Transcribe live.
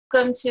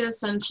Welcome to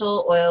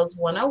Essential Oils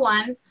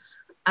 101.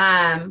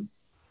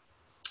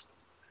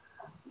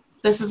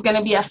 This is going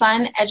to be a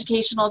fun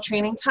educational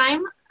training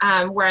time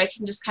where I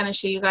can just kind of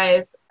show you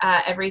guys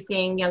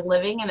everything Young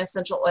Living and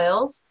essential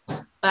oils.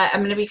 But I'm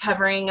going to be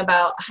covering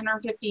about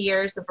 150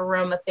 years of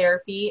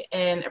aromatherapy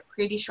in a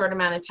pretty short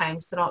amount of time,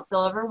 so don't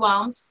feel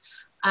overwhelmed.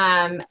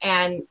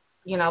 And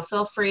you know,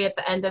 feel free at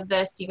the end of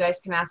this, you guys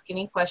can ask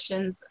any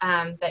questions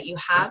that you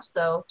have,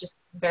 so just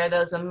bear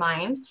those in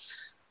mind.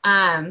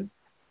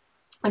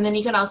 And then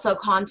you can also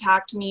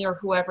contact me or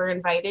whoever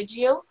invited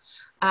you,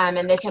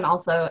 and they can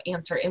also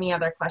answer any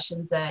other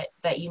questions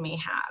that you may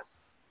have.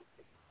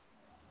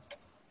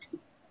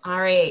 All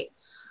right.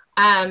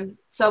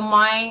 So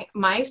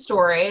my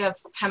story of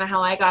kind of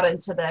how I got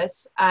into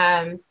this,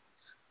 I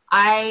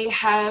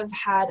have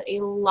had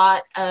a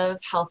lot of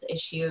health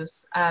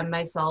issues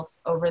myself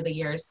over the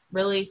years,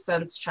 really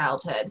since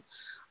childhood.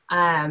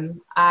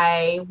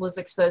 I was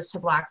exposed to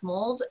black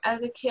mold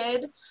as a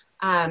kid.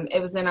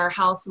 It was in our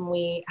house and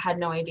we had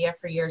no idea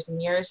for years and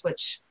years,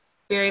 which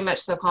very much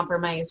so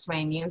compromised my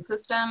immune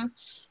system.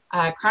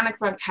 Chronic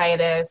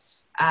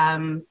bronchitis,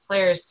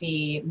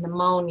 pleurisy,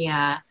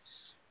 pneumonia.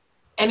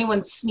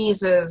 Anyone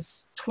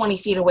sneezes 20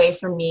 feet away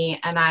from me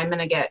and I'm going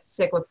to get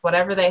sick with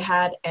whatever they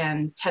had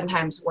and 10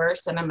 times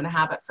worse, and I'm going to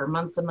have it for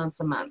months and months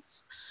and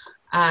months.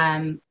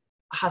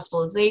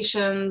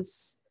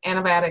 Hospitalizations,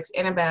 antibiotics.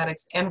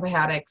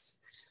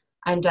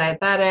 I'm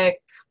diabetic,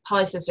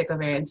 polycystic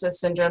ovarian cyst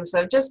syndrome,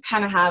 so I just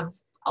kind of have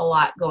a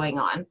lot going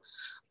on.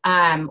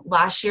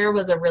 Last year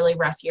was a really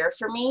rough year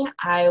for me.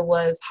 I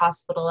was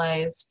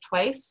hospitalized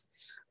twice.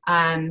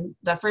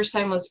 The first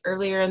time was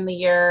earlier in the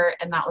year,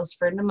 and that was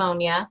for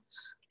pneumonia,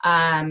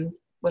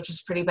 which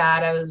was pretty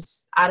bad. I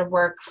was out of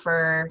work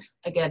for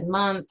a good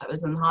month. I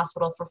was in the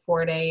hospital for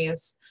 4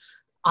 days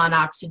on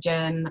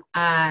oxygen.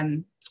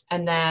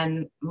 And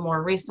then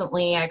more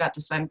recently, I got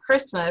to spend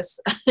Christmas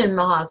in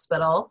the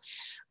hospital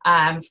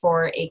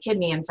for a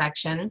kidney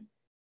infection,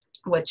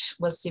 which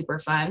was super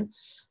fun.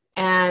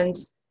 And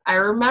I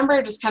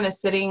remember just kind of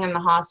sitting in the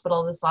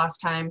hospital this last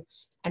time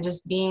and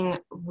just being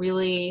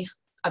really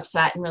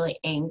upset and really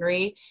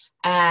angry.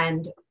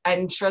 And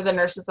I'm sure the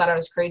nurses thought I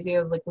was crazy. I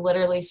was like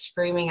literally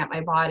screaming at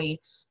my body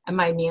and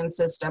my immune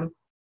system,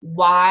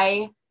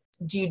 why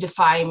do you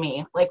defy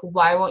me? Like,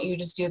 why won't you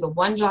just do the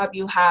one job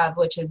you have,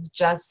 which is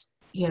just,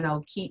 you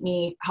know, keep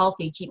me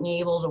healthy, keep me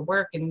able to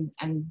work and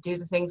do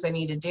the things I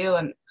need to do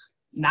and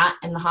not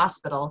in the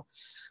hospital.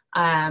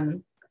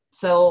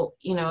 So,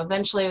 you know,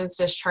 eventually I was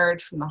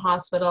discharged from the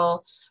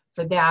hospital.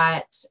 For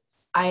that,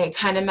 I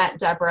kind of met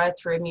Deborah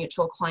through a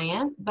mutual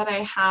client that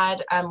I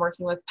had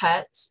working with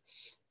pets.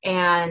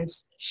 And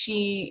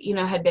she, you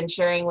know, had been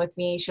sharing with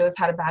me. She always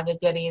had a bag of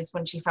goodies.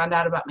 When she found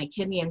out about my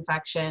kidney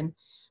infection,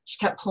 she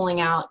kept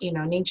pulling out, you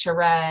know, Ningxia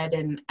Red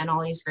and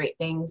all these great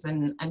things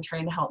and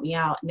trying to help me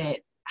out. And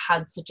it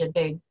had such a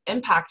big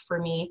impact for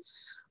me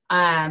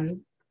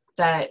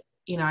that,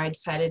 you know, I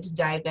decided to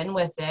dive in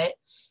with it.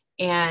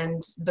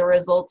 And the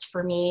results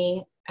for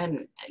me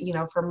and, you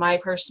know, for my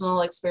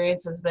personal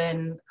experience has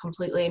been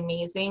completely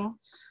amazing.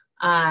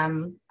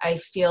 I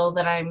feel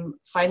that I'm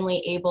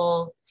finally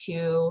able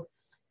to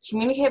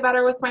communicate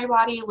better with my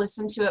body,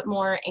 listen to it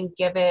more, and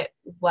give it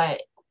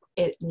what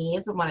it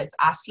needs and what it's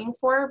asking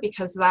for,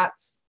 because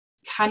that's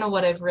kind of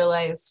what I've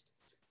realized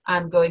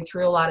going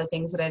through a lot of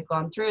things that I've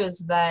gone through, is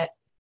that,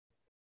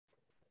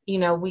 you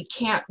know, we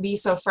can't be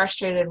so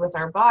frustrated with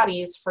our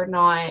bodies for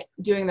not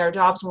doing their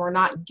jobs when we're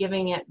not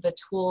giving it the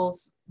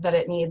tools that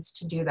it needs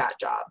to do that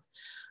job.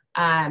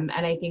 And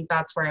I think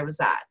that's where I was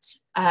at.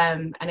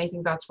 And I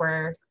think that's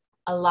where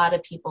a lot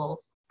of people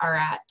are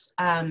at.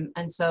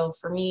 And so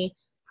for me,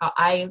 how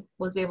I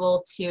was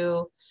able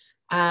to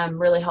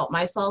really help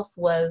myself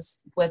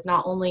was with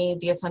not only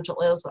the essential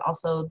oils, but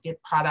also the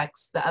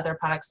products, the other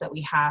products that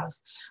we have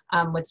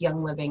with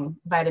Young Living,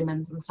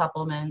 vitamins and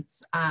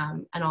supplements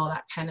and all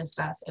that kind of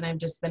stuff. And I've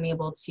just been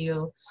able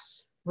to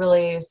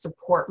really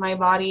support my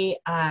body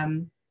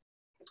in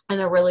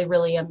a really,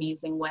 really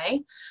amazing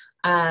way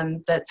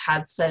that's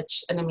had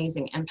such an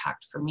amazing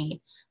impact for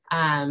me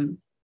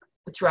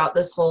throughout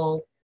this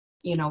whole,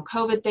 you know,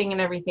 COVID thing and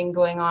everything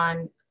going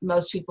on.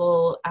 Most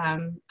people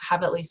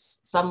have at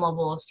least some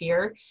level of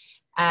fear.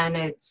 And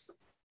it's,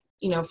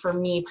 you know, for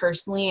me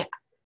personally,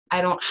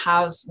 I don't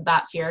have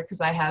that fear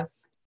because I have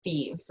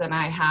Thieves and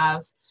I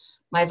have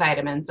my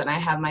vitamins and I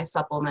have my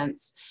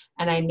supplements.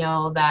 And I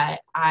know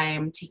that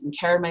I'm taking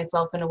care of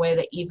myself in a way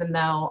that even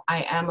though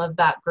I am of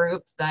that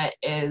group that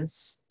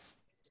is,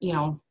 you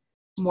know,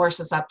 more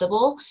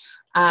susceptible,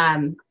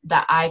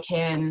 that I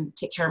can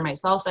take care of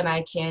myself and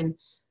I can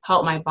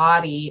help my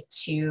body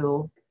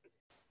to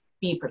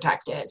be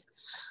protected.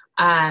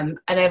 And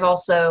I've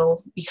also,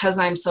 because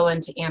I'm so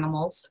into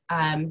animals,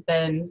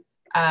 been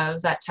a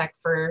vet tech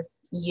for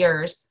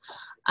years,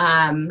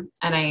 and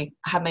I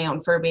have my own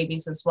fur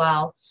babies as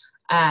well.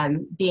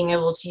 Being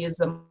able to use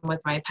them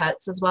with my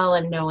pets as well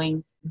and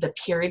knowing the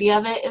purity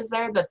of it is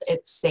there, that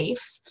it's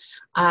safe,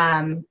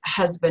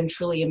 has been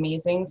truly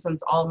amazing,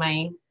 since all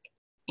my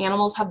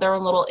animals have their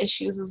own little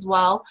issues as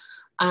well.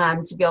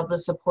 to be able to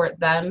support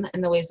them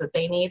in the ways that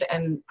they need,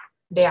 and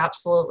they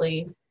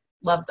absolutely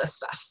love this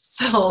stuff.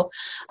 So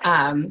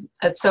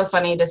it's so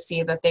funny to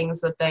see the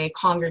things that they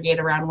congregate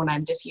around when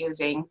I'm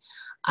diffusing,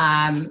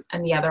 and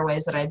the other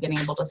ways that I've been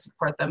able to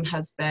support them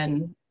has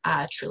been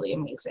truly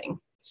amazing.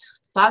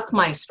 So that's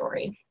my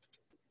story.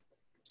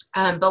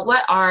 But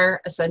what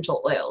are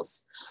essential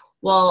oils?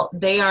 Well,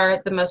 they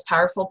are the most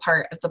powerful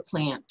part of the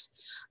plant.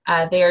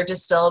 They are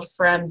distilled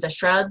from the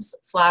shrubs,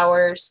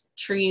 flowers,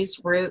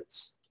 trees,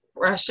 roots,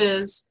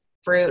 brushes,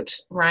 fruit,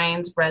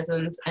 rinds,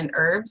 resins, and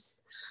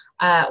herbs.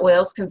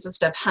 Oils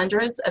consist of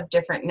hundreds of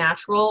different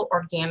natural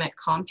organic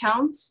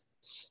compounds.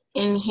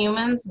 In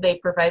humans, they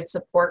provide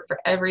support for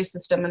every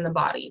system in the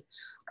body: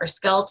 our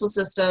skeletal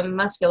system,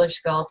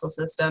 musculoskeletal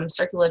system,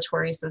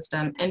 circulatory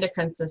system,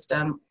 endocrine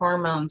system,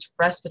 hormones,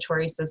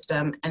 respiratory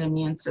system, and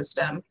immune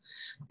system.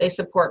 They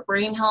support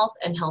brain health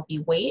and healthy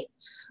weight.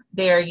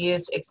 They are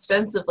used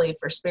extensively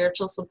for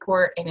spiritual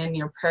support and in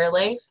your prayer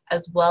life,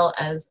 as well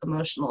as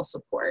emotional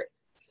support.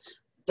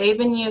 They've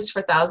been used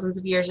for thousands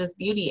of years as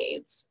beauty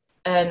aids.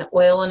 An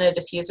oil in a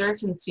diffuser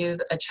can soothe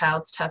a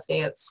child's tough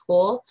day at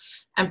school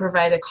and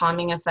provide a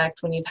calming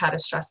effect when you've had a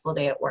stressful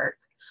day at work.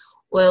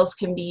 Oils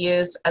can be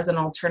used as an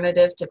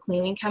alternative to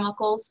cleaning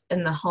chemicals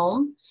in the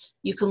home.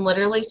 You can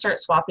literally start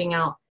swapping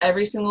out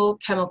every single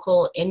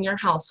chemical in your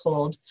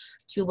household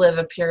to live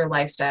a pure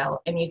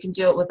lifestyle, and you can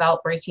do it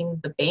without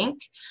breaking the bank,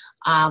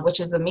 which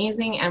is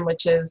amazing, and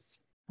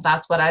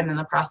that's what I'm in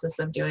the process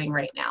of doing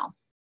right now.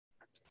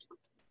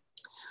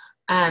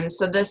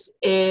 So this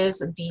is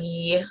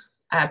the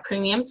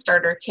premium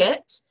starter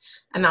kit,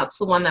 and that's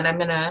the one that I'm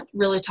going to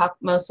really talk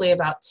mostly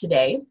about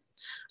today.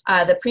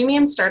 The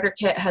premium starter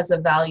kit has a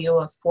value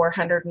of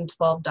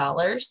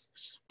 $412,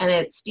 and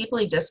it's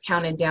steeply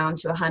discounted down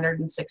to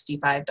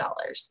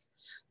 $165.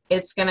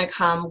 It's going to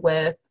come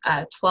with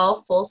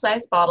 12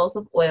 full-size bottles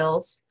of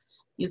oils.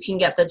 You can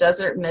get the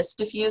Desert Mist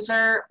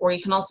diffuser, or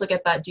you can also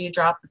get that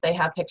dewdrop that they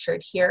have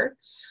pictured here.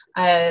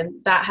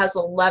 That has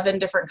 11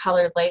 different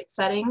colored light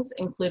settings,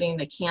 including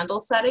the candle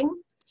setting.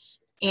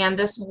 And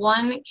this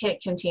one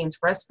kit contains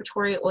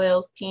respiratory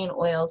oils, pain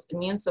oils,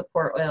 immune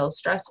support oils,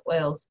 stress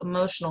oils,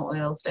 emotional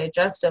oils,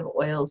 digestive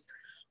oils,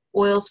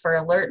 oils for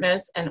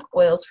alertness, and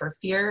oils for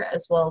fear,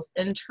 as well as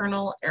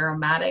internal,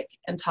 aromatic,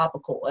 and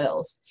topical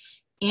oils.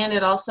 And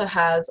it also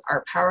has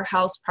our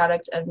powerhouse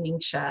product of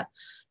Ningxia,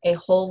 a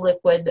whole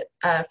liquid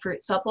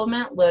fruit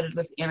supplement loaded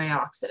with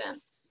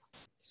antioxidants.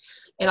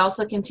 It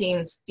also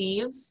contains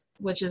Thieves,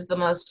 which is the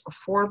most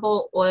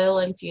affordable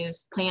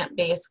oil-infused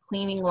plant-based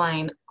cleaning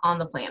line on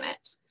the planet.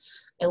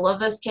 I love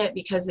this kit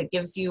because it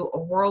gives you a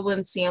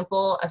whirlwind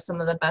sample of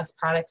some of the best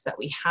products that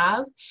we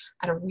have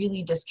at a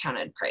really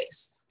discounted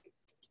price.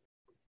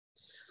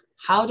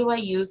 How do I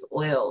use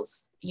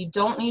oils? You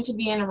don't need to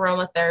be an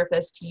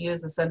aromatherapist to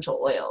use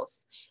essential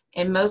oils.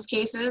 In most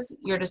cases,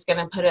 you're just going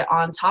to put it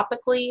on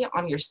topically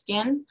on your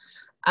skin.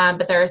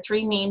 But there are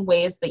three main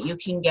ways that you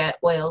can get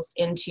oils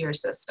into your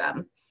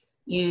system.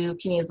 You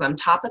can use them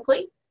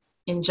topically,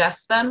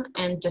 ingest them,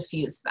 and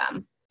diffuse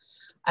them.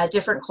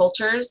 Different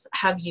cultures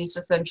have used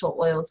essential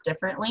oils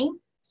differently.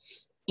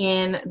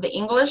 In the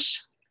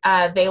English,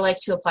 they like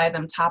to apply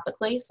them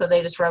topically, so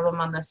they just rub them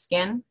on the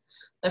skin.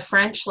 The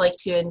French like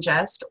to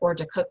ingest or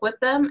to cook with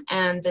them,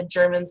 and the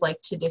Germans like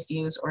to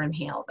diffuse or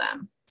inhale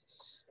them.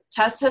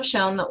 Tests have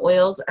shown that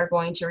oils are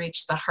going to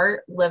reach the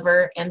heart,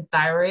 liver, and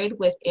thyroid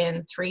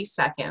within 3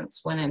 seconds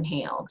when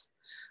inhaled.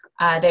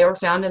 They were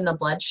found in the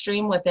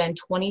bloodstream within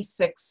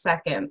 26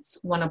 seconds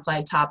when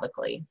applied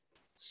topically.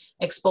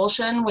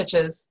 Expulsion, which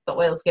is the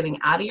oils getting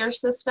out of your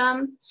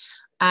system,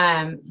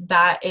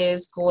 that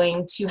is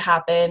going to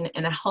happen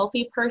in a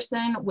healthy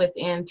person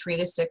within 3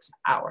 to 6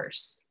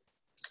 hours.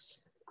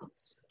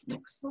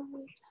 Next slide.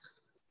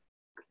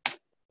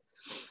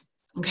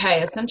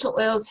 Okay, essential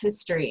oils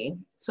history.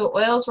 So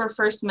oils were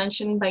first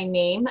mentioned by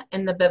name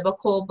in the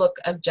biblical book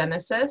of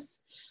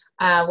Genesis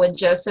when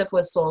Joseph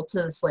was sold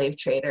to the slave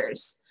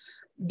traders.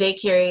 They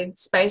carried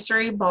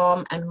spicery,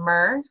 balm, and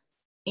myrrh,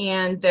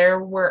 and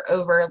there were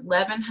over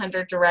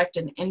 1,100 direct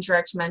and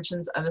indirect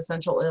mentions of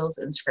essential oils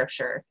in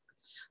Scripture.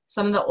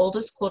 Some of the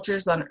oldest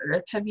cultures on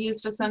earth have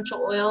used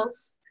essential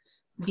oils.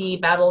 The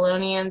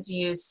Babylonians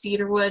used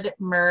cedarwood,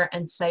 myrrh,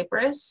 and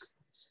cypress.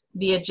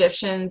 The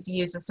Egyptians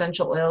used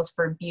essential oils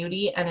for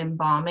beauty and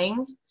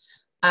embalming,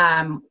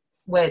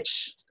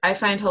 which I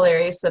find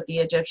hilarious that the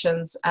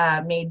Egyptians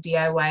made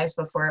DIYs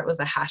before it was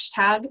a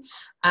hashtag,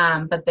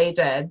 but they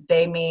did.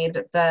 They made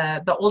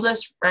the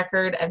oldest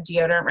record of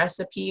deodorant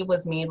recipe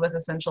was made with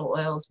essential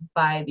oils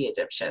by the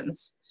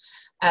Egyptians.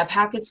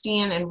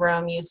 Pakistan and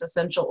Rome used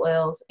essential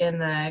oils in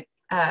the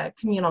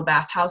communal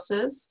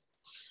bathhouses.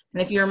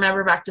 And if you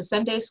remember back to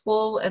Sunday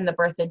school and the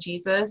birth of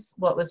Jesus,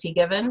 what was he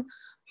given?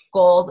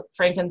 Gold,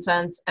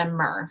 frankincense, and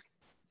myrrh.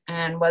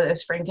 And what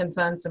is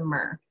frankincense and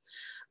myrrh?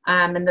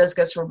 And those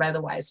gifts were by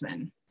the wise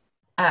men.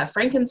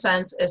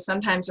 Frankincense is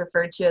sometimes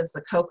referred to as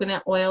the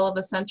coconut oil of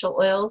essential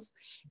oils.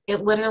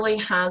 It literally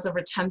has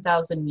over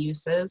 10,000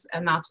 uses,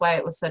 and that's why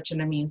it was such an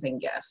amazing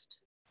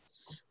gift.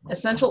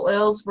 Essential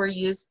oils were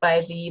used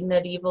by the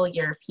medieval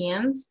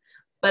Europeans,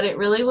 but it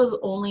really was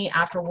only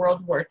after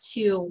World War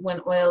II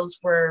when oils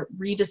were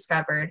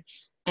rediscovered,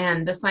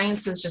 and the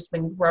science has just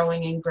been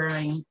growing and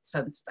growing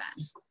since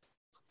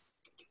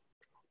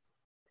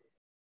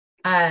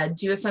then.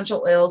 Do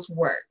essential oils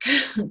work?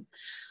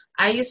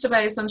 I used to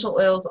buy essential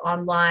oils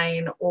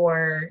online,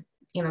 or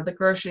the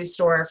grocery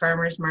store,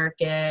 farmer's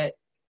market,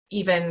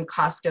 even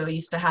Costco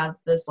used to have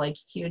this like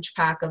huge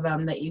pack of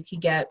them that you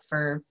could get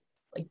for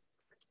like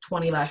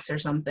 $20 or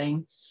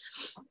something.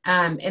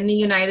 In the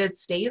United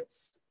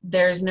States,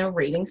 there's no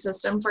rating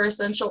system for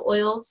essential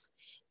oils.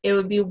 It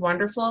would be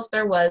wonderful if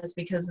there was,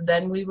 because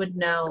then we would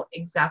know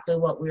exactly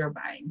what we were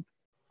buying.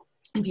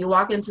 If you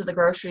walk into the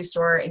grocery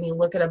store and you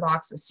look at a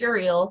box of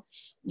cereal,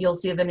 you'll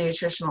see the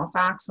nutritional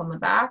facts on the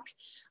back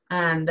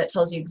that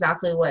tells you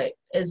exactly what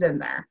is in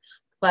there.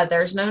 But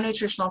there's no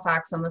nutritional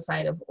facts on the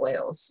side of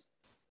oils.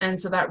 And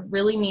so that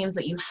really means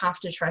that you have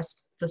to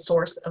trust the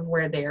source of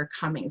where they are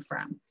coming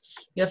from.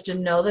 You have to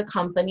know the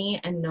company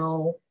and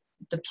know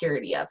the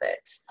purity of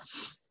it.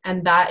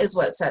 And that is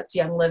what sets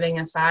Young Living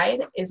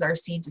aside, is our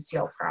Seed to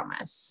Seal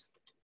promise.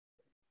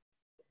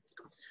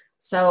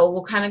 So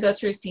we'll kind of go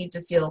through Seed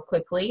to Seal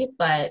quickly,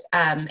 but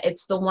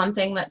it's the one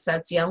thing that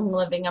sets Young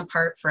Living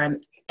apart from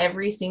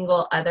every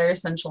single other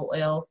essential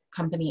oil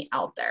company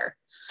out there.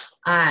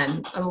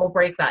 And we'll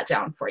break that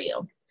down for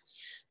you.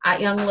 At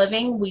Young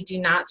Living, we do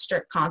not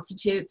strip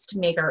constitutes to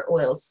make our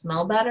oils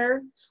smell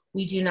better.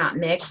 We do not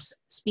mix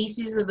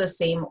species of the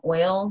same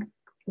oil.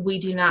 We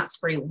do not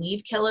spray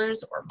weed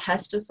killers or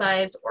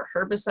pesticides or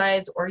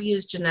herbicides or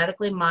use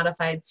genetically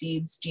modified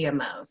seeds,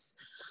 GMOs.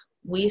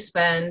 We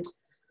spend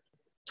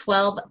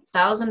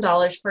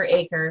 $12,000 per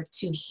acre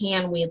to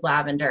hand weed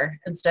lavender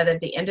instead of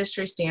the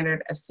industry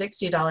standard of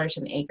 $60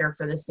 an acre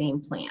for the same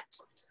plant.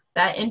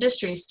 That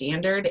industry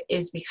standard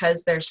is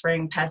because they're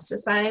spraying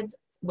pesticides,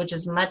 which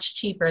is much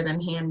cheaper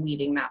than hand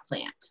weeding that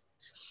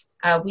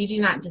plant. We do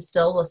not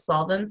distill with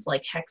solvents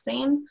like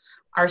hexane.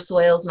 Our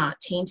soil is not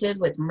tainted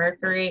with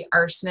mercury,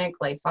 arsenic,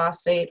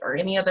 glyphosate, or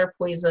any other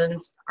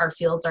poisons. Our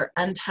fields are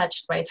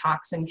untouched by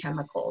toxin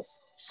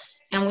chemicals.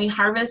 And we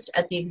harvest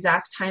at the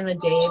exact time of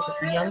day that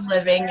the Young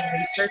Living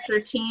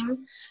researcher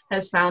team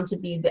has found to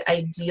be the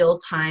ideal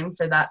time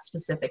for that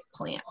specific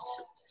plant.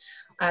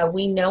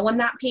 We know when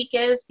that peak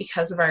is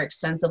because of our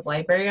extensive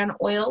library on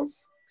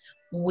oils.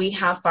 We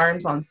have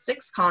farms on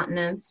 6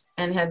 continents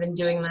and have been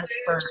doing this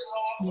for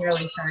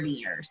nearly 30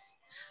 years.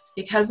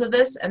 Because of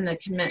this and the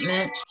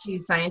commitment to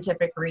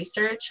scientific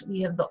research,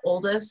 we have the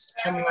oldest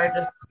and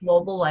largest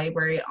global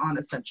library on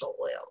essential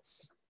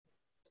oils.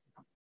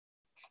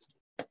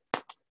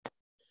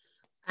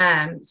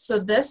 So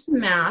this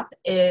map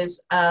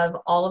is of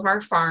all of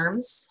our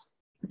farms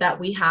that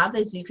we have.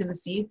 As you can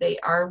see, they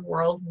are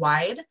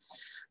worldwide.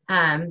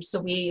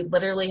 So we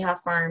literally have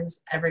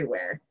farms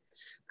everywhere.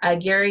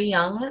 Gary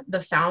Young,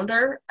 the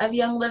founder of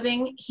Young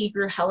Living, he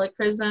grew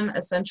helichrysum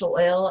essential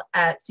oil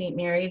at St.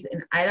 Mary's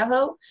in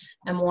Idaho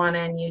and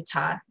Moana in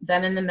Utah,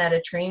 then in the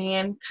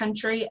Mediterranean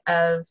country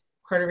of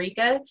Puerto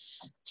Rico,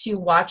 to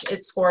watch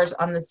its scores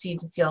on the Seed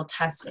to Seal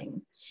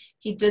testing.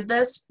 He did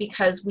this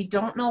because we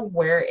don't know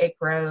where it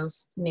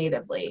grows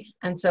natively,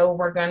 and so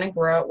we're going to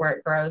grow it where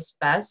it grows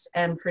best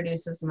and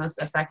produces the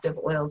most effective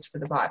oils for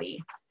the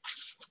body.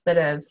 It's a bit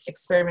of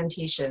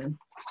experimentation.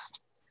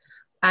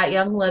 At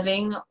Young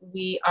Living,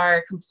 we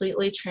are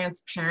completely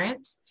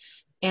transparent,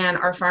 and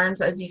our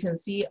farms, as you can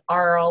see,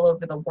 are all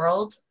over the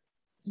world.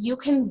 You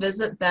can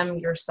visit them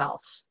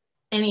yourself,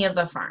 any of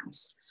the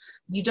farms.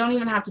 You don't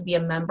even have to be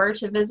a member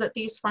to visit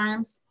these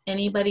farms.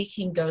 Anybody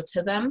can go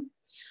to them,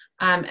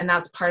 and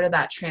that's part of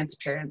that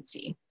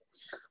transparency.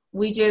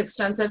 We do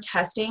extensive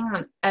testing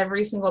on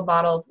every single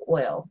bottle of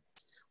oil.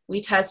 We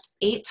test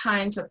 8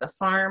 times at the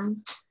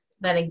farm,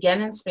 then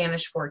again in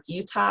Spanish Fork,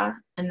 Utah,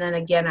 and then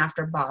again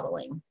after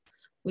bottling.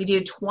 We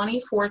do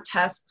 24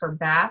 tests per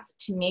bath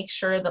to make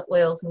sure the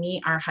oils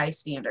meet our high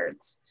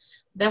standards.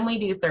 Then we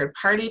do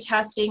third-party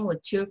testing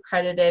with 2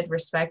 accredited,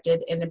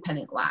 respected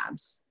independent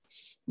labs.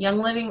 Young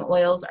Living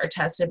oils are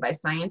tested by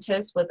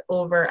scientists with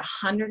over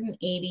 180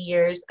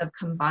 years of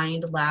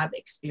combined lab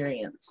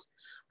experience.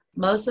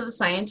 Most of the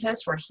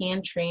scientists were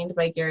hand-trained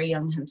by Gary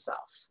Young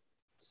himself.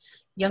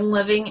 Young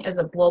Living is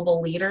a global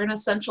leader in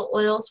essential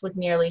oils with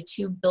nearly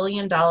 $2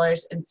 billion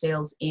in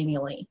sales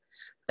annually.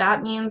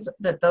 That means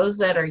that those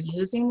that are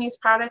using these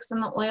products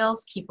and the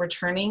oils keep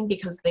returning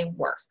because they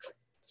work.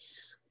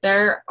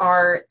 There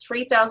are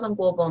 3,000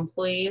 global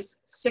employees,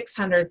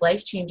 600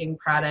 life-changing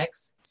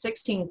products,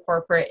 16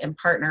 corporate and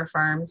partner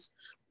farms,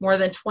 more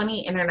than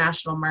 20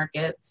 international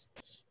markets,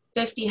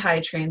 50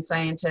 high-trained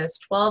scientists,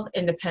 12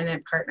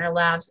 independent partner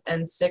labs,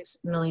 and 6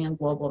 million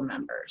global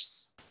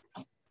members.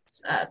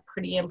 It's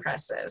pretty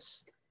impressive.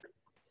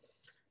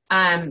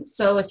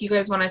 So if you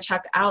guys want to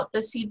check out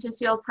the Seed to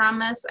Seal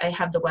promise, I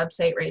have the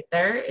website right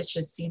there. It's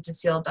just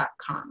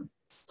seedtoseal.com.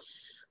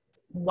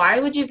 Why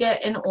would you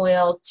get an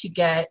oil to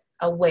get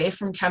away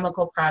from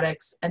chemical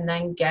products and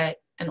then get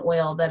an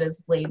oil that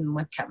is laden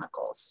with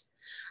chemicals?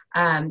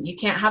 You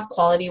can't have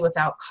quality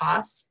without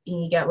cost,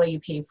 and you get what you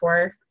pay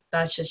for.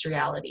 That's just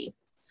reality.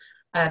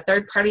 A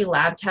third-party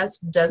lab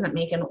test doesn't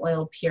make an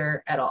oil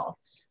pure at all.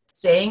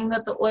 Saying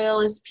that the oil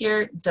is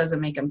pure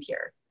doesn't make them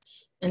pure.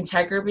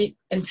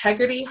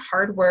 Integrity,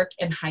 hard work,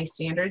 and high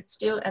standards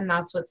do, and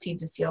that's what Seed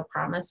to Seal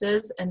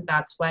promises, and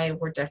that's why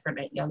we're different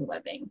at Young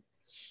Living.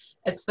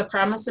 It's the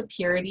promise of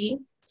purity,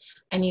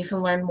 and you can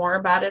learn more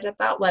about it at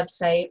that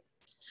website.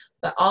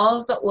 But all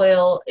of the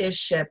oil is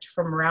shipped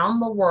from around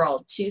the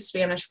world to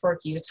Spanish Fork,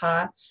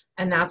 Utah,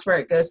 and that's where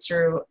it goes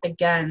through,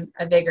 again,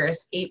 a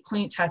vigorous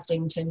 8-point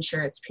testing to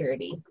ensure its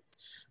purity.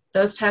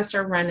 Those tests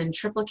are run in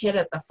triplicate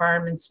at the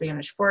farm in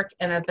Spanish Fork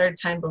and a third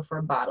time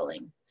before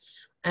bottling.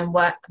 And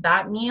what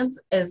that means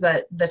is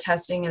that the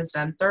testing is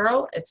done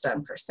thorough, it's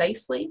done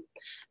precisely,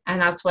 and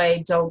that's why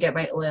I don't get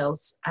my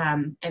oils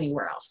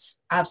anywhere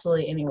else,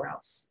 absolutely anywhere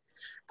else.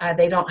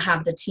 They don't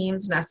have the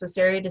teams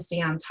necessary to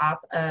stay on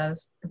top of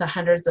the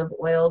hundreds of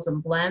oils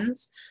and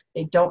blends.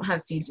 They don't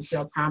have Seed to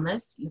Seal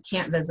promise. You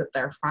can't visit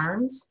their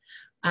farms,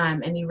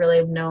 and you really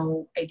have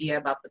no idea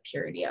about the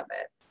purity of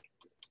it.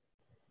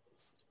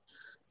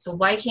 So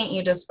why can't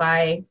you just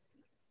buy,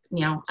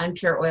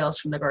 unpure oils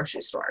from the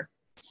grocery store?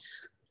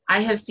 I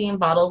have seen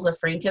bottles of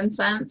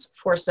frankincense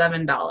for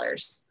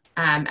 $7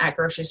 at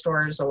grocery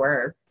stores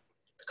or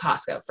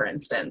Costco, for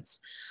instance,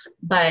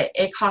 but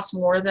it costs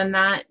more than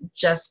that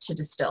just to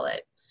distill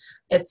it.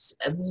 It's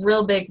a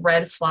real big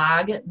red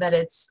flag that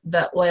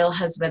the oil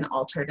has been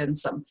altered in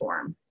some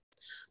form.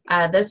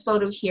 This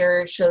photo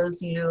here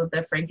shows you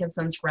the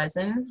frankincense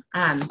resin.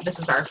 This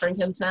is our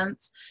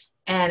frankincense,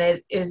 and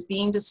it is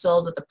being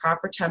distilled at the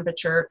proper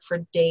temperature for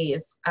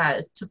days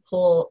to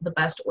pull the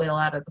best oil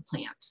out of the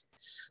plant.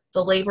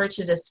 The labor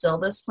to distill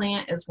this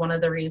plant is one of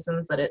the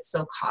reasons that it's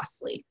so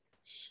costly.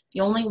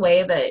 The only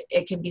way that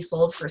it can be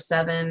sold for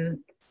 $7,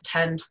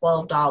 $10,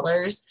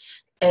 $12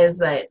 is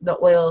that the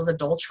oil is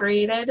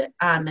adulterated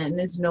and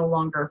is no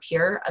longer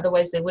pure.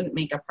 Otherwise, they wouldn't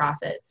make a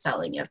profit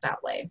selling it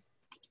that way.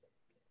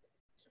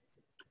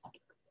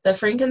 The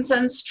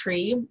frankincense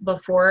tree,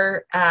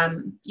 before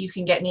you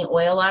can get any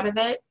oil out of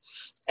it,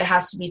 it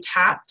has to be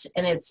tapped,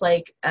 and it's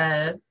like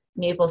a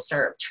maple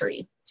syrup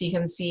tree. So you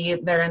can see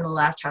there in the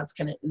left how it's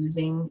kind of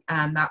oozing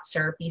that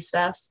syrupy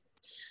stuff.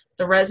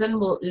 The resin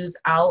will ooze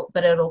out,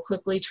 but it'll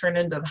quickly turn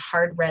into the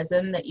hard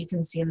resin that you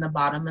can see in the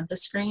bottom of the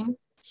screen.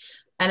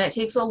 And it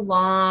takes a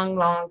long,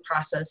 long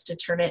process to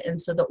turn it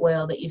into the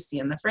oil that you see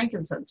in the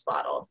frankincense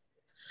bottle.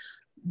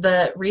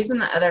 The reason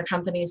that other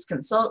companies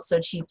can sell it so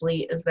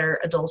cheaply is they're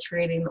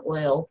adulterating the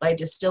oil by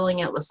distilling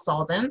it with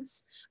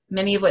solvents,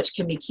 many of which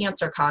can be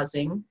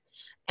cancer-causing.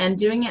 And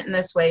doing it in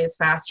this way is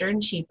faster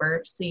and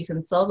cheaper, so you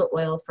can sell the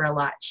oil for a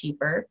lot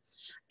cheaper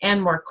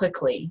and more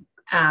quickly.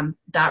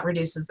 That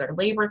reduces their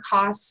labor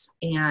costs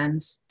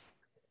and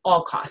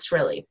all costs,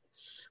 really.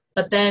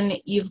 But then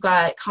you've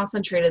got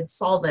concentrated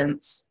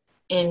solvents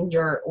in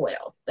your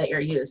oil that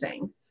you're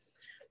using.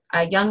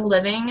 Young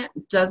Living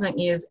doesn't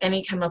use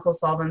any chemical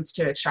solvents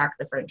to extract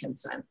the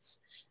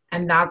frankincense,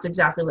 and that's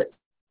exactly what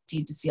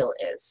Seed to Seal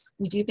is.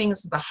 We do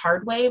things the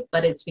hard way,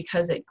 but it's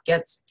because it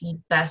gets the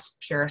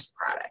best, purest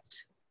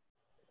product.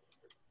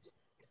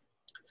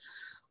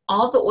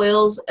 All the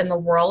oils in the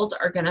world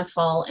are going to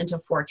fall into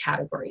 4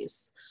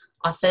 categories: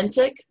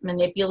 authentic,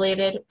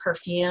 manipulated,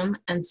 perfume,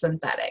 and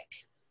synthetic.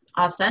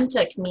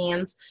 Authentic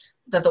means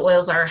that the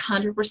oils are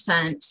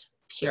 100%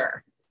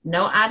 pure,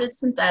 no added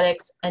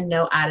synthetics and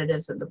no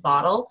additives in the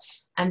bottle,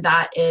 and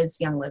that is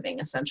Young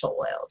Living essential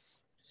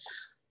oils.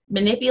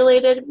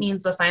 Manipulated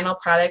means the final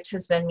product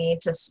has been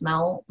made to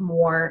smell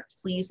more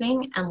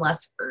pleasing and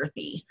less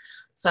earthy.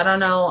 So I don't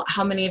know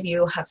how many of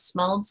you have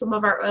smelled some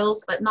of our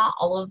oils, but not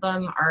all of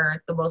them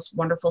are the most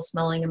wonderful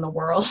smelling in the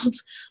world.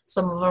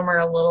 Some of them are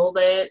a little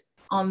bit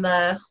on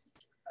the,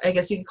 I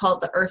guess you could call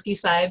it the earthy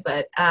side,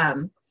 but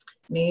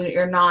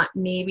you're not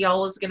maybe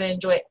always going to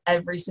enjoy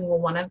every single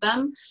one of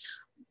them,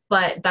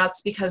 but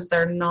that's because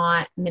they're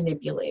not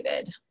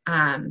manipulated.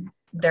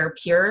 They're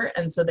pure,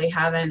 and so they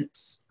haven't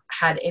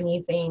had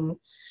anything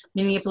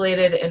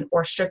manipulated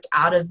or stripped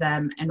out of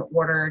them in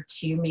order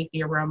to make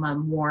the aroma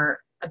more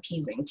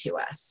appeasing to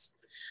us.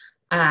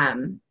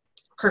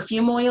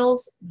 Perfume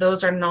oils,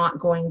 those are not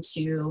going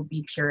to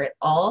be pure at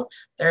all.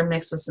 They're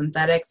mixed with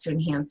synthetics to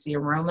enhance the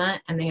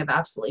aroma, and they have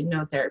absolutely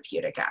no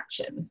therapeutic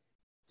action.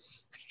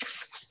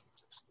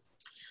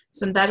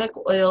 Synthetic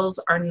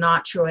oils are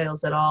not true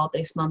oils at all.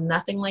 They smell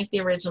nothing like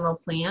the original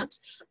plant,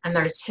 and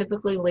they're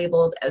typically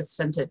labeled as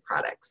scented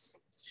products.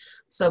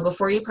 So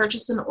before you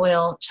purchase an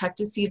oil, check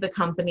to see the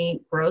company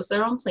grows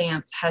their own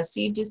plants, has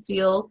Seed to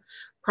Seal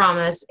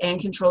promise,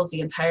 and controls the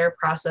entire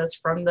process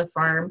from the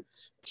farm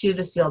to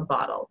the sealed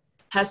bottle.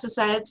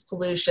 Pesticides,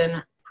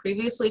 pollution,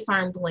 previously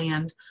farmed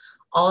land,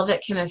 all of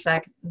it can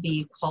affect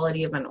the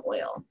quality of an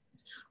oil.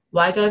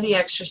 Why go the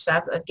extra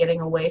step of getting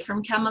away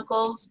from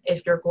chemicals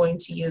if you're going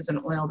to use an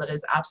oil that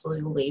is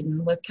absolutely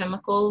laden with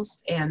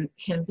chemicals and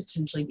can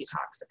potentially be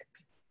toxic?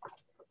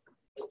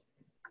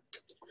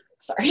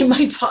 Sorry,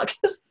 my dog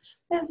is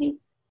busy.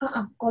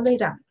 Go lay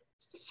down.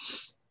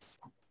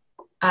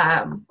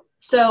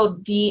 So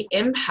the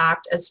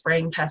impact of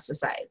spraying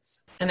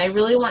pesticides. And I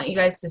really want you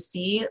guys to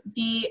see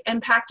the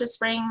impact of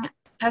spraying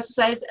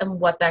pesticides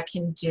and what that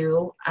can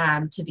do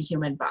to the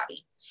human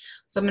body.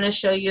 So I'm going to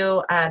show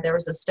you, there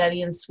was a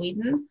study in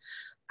Sweden.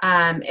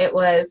 It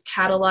was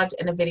cataloged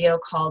in a video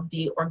called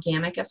The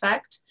Organic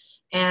Effect.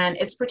 And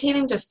it's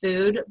pertaining to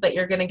food, but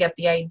you're going to get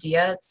the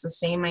idea. It's the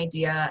same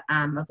idea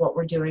of what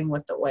we're doing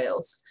with the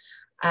oils.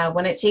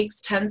 When it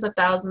takes tens of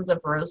thousands of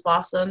rose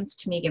blossoms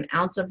to make an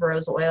ounce of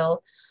rose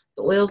oil,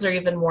 the oils are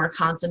even more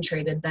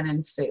concentrated than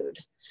in food.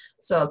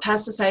 So a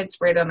pesticide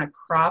sprayed on a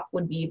crop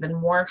would be even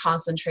more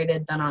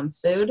concentrated than on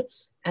food,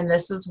 and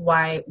this is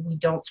why we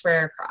don't spray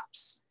our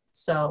crops.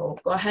 So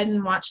go ahead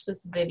and watch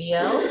this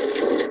video.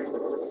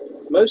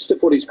 Most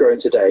of what is grown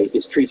today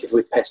is treated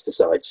with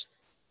pesticides.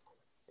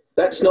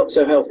 That's not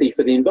so healthy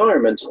for the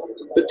environment,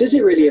 but does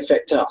it really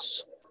affect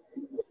us?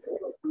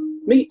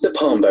 Meet the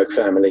Palmbok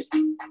family.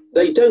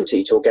 They don't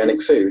eat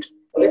organic food.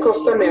 Det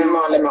kostar mer än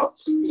vanlig mat.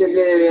 Det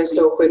blir en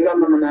stor skillnad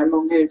när man är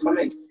många i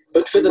familj.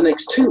 But for the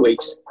next 2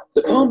 weeks,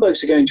 the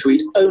Palmboks are going to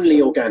eat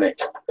only organic.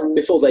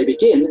 Before they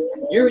begin,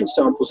 urine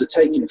samples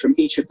are taken from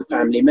each of the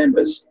family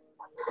members.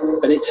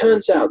 And it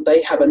turns out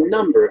they have a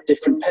number of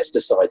different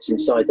pesticides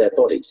inside their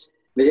bodies.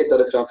 Vi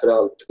hittade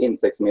framförallt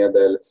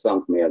insektsmedel,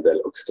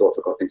 svampmedel och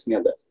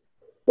stråförkortningsmedel.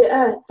 Vi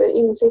äter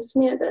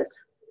insektsmedel.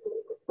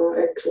 Vad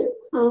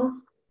äckligt.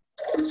 Ja.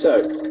 So,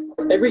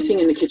 everything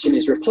in the kitchen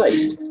is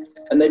replaced,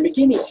 and they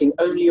begin eating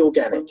only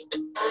organic.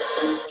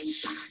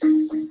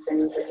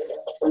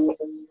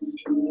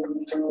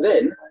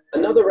 Then,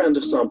 another round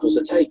of samples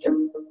are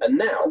taken, and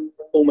now,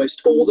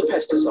 almost all the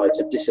pesticides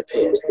have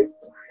disappeared.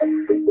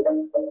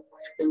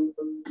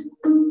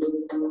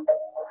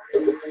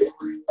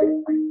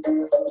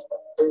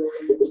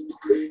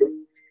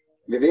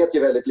 Vi vet ju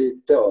väldigt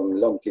lite om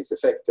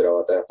långtidseffekter av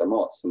att äta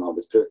mat som har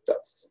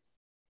besprutats.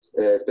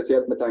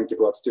 Speciellt med tanke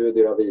på att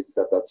studier har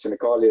visat att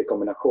kemikalier i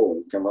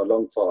kombination kan vara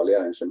långt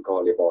farligare än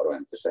kemikalier var och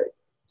en för sig.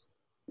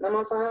 När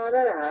man får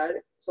höra det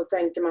här så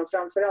tänker man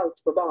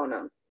framförallt på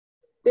barnen.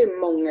 Det är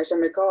många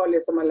kemikalier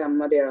som har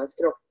lämnat deras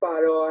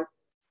kroppar och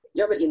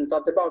jag vill inte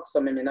ha tillbaka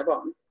dem med mina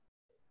barn.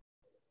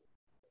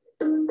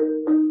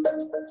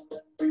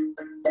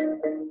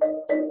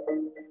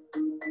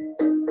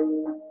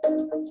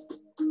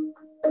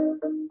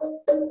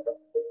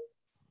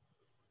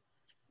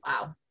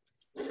 Wow.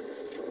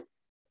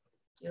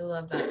 Do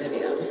love that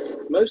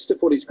video. Most of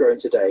what is grown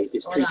today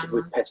is Hold treated on,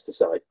 with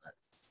pesticide.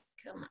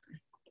 Come on.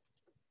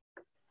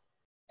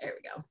 There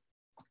we go.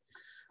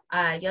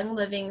 Young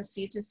Living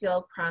Seed to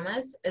Seal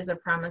Promise is a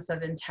promise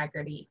of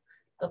integrity.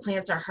 The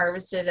plants are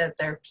harvested at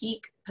their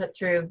peak, put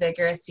through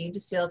vigorous seed to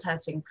seal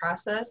testing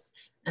process,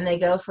 and they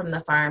go from the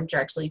farm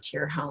directly to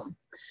your home.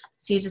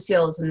 Seed to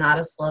Seal is not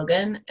a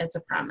slogan, it's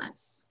a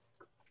promise.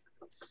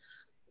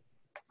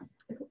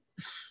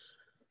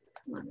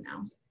 Come on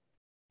now.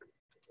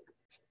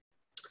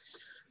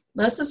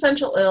 Most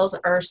essential oils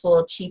are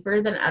sold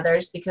cheaper than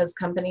others because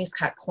companies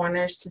cut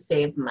corners to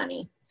save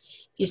money.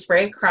 If you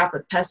spray a crop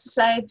with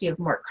pesticides, you have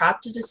more crop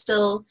to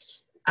distill.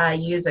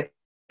 Use a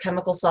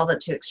chemical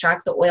solvent to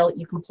extract the oil,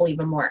 you can pull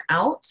even more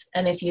out.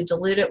 And if you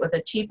dilute it with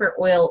a cheaper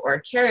oil or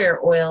a carrier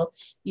oil,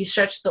 you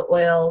stretch the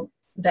oil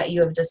that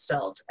you have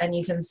distilled, and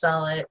you can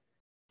sell it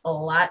a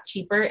lot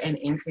cheaper and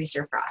increase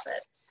your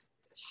profits.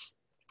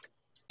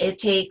 It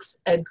takes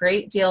a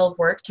great deal of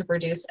work to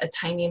produce a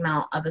tiny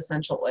amount of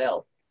essential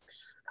oil.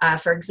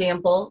 For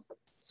example,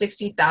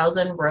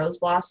 60,000 rose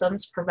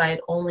blossoms provide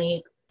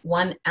only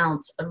 1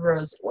 ounce of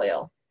rose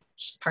oil,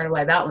 which is part of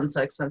why that one's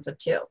so expensive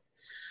too.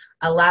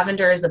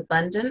 Lavender is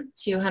abundant.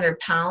 200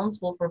 pounds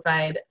will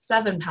provide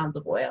 7 pounds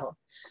of oil.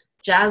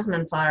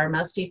 Jasmine flower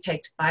must be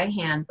picked by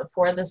hand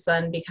before the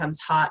sun becomes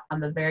hot on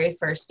the very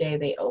first day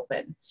they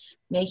open,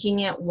 making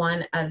it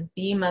one of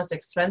the most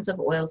expensive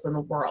oils in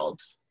the world.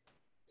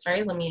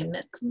 Sorry, let me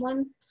omit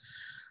someone.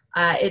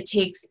 It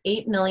takes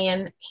 8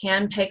 million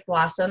hand-picked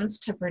blossoms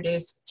to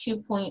produce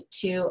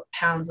 2.2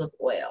 pounds of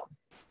oil.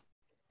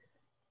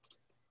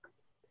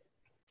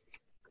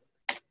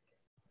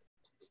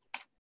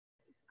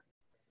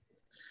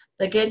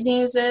 The good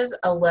news is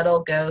a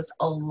little goes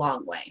a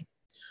long way.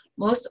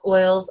 Most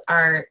oils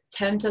are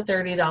 $10 to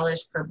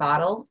 $30 per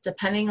bottle,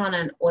 depending on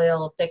an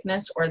oil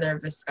thickness or their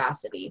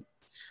viscosity.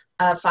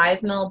 A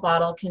 5 ml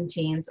bottle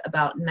contains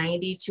about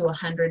 90 to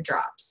 100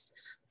 drops.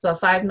 So a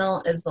 5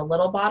 ml is the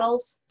little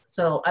bottles.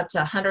 So up to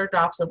 100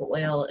 drops of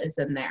oil is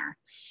in there.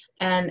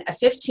 And a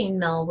 15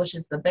 ml, which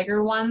is the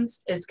bigger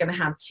ones, is going to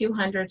have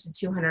 200 to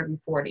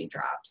 240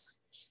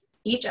 drops.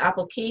 Each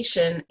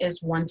application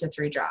is 1 to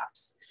 3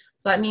 drops.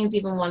 So that means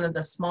even one of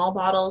the small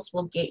bottles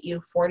will get you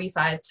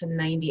 45 to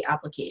 90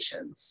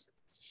 applications.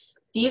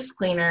 Thieves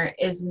Cleaner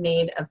is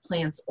made of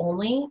plants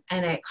only,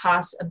 and it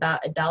costs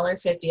about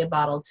 $1.50 a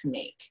bottle to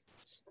make.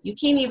 You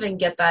can't even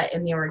get that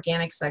in the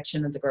organic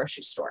section of the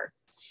grocery store.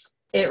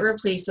 It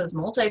replaces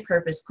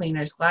multi-purpose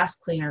cleaners, glass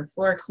cleaner,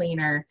 floor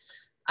cleaner.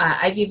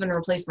 I've even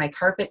replaced my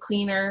carpet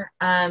cleaner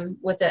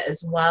with it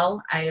as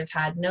well. I have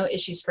had no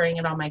issue spraying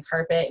it on my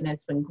carpet, and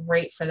it's been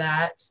great for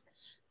that.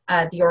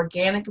 The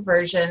organic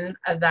version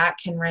of that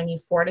can run you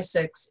 $4 to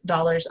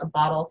 $6 a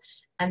bottle,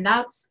 and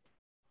that's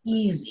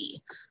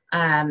easy.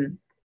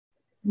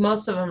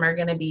 Most of them are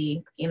going to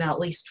be, you know, at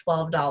least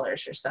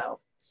 $12 or so.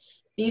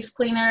 Thieves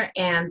Cleaner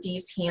and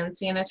Thieves Hand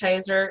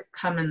Sanitizer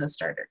come in the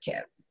starter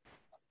kit.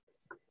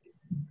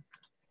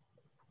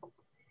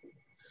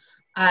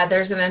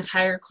 There's an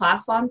entire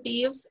class on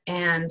thieves,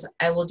 and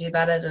I will do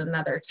that at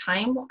another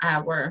time.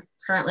 We're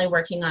currently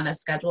working on a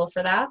schedule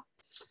for that,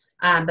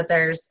 but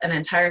there's an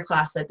entire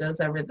class that goes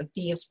over the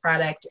thieves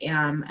product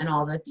and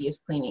all the thieves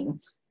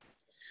cleanings.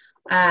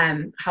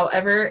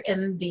 However,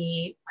 in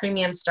the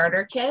premium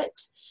starter kit,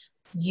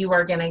 you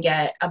are going to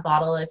get a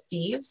bottle of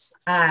thieves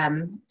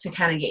to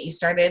kind of get you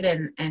started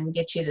and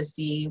get you to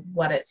see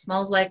what it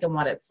smells like and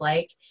what it's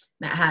like.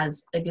 And it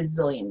has a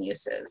gazillion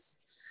uses.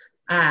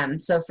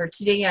 So for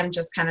today, I'm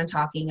just kind of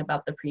talking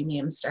about the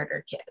premium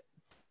starter kit.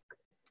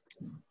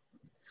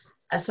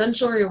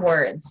 Essential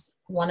Rewards,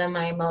 one of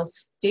my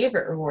most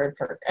favorite reward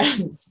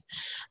programs.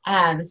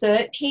 So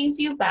it pays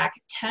you back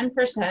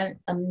 10%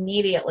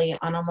 immediately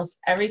on almost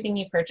everything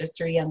you purchase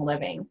through Young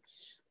Living.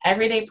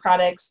 Everyday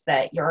products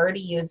that you're already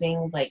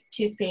using, like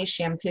toothpaste,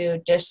 shampoo,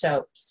 dish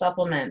soap,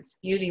 supplements,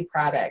 beauty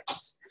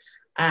products,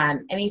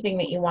 anything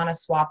that you want to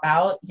swap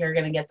out, you're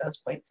going to get those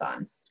points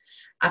on.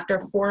 After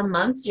 4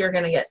 months, you're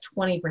going to get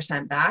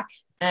 20% back.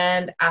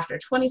 And after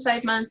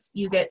 25 months,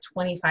 you get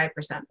 25%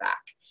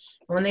 back.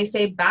 And when they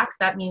say back,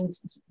 that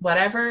means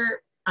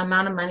whatever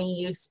amount of money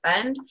you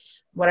spend,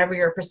 whatever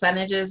your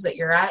percentage is that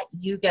you're at,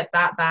 you get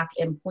that back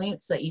in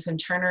points that you can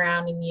turn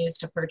around and use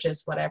to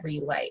purchase whatever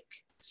you like.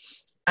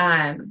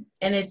 In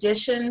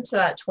addition to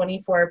that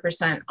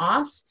 24%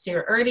 off, so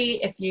you're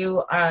already, if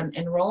you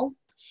enroll,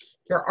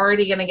 you're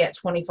already going to get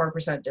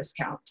 24%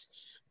 discount.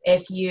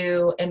 If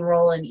you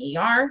enroll in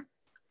ER,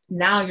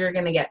 now you're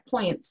going to get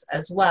points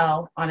as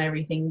well on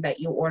everything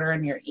that you order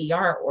in your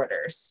ER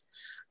orders.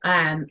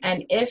 And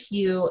if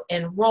you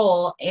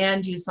enroll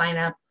and you sign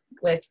up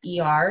with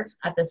ER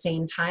at the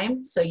same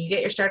time, so you get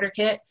your starter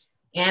kit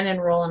and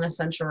enroll in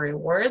Essential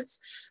Rewards,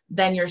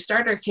 then your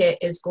starter kit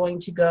is going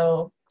to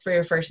go for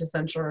your first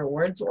Essential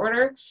Rewards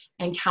order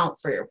and count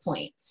for your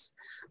points,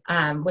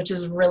 which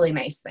is a really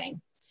nice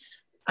thing.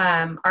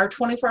 Our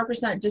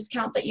 24%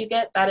 discount that you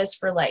get, that is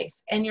for life,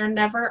 and you're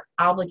never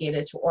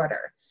obligated to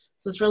order.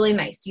 So it's really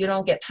nice. You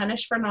don't get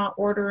punished for not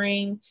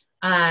ordering.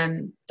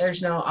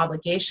 There's no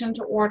obligation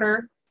to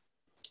order.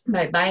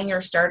 By buying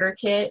your starter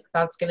kit,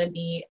 that's going to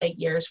be a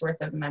year's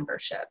worth of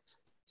membership.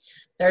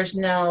 There's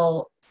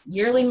no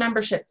yearly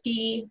membership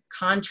fee,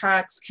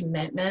 contracts,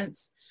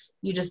 commitments.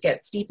 You just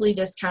get steeply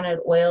discounted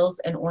oils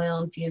and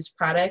oil-infused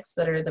products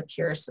that are the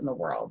purest in the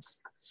world.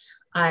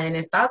 And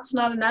if that's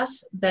not enough,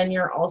 then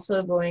you're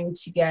also going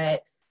to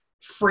get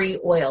free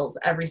oils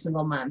every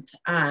single month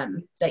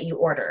that you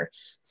order.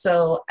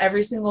 So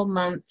every single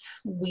month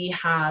we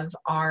have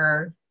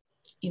our,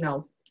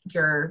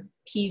 your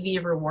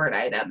PV reward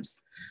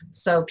items.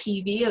 So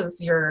PV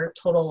is your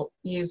total,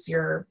 use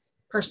your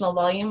personal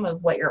volume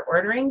of what you're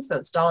ordering. So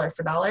it's dollar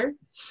for dollar.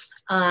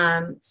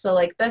 So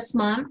like this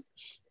month,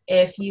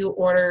 if you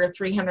order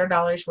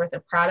 $300 worth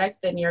of product,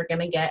 then you're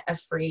going to get a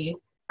free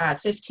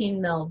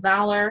 15 ml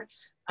Valor.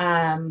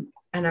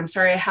 And I'm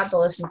sorry, I had the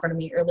list in front of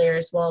me earlier,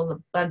 as well as a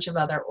bunch of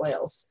other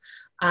oils.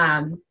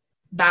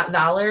 That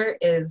Valor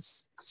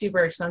is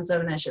super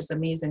expensive, and it's just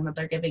amazing that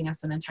they're giving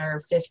us an entire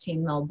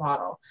 15 ml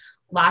bottle.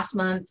 Last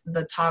month,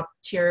 the top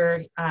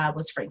tier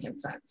was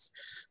frankincense.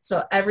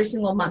 So every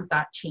single month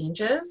that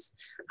changes,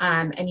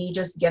 and you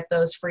just get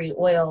those free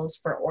oils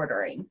for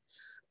ordering.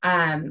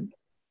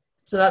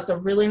 So that's a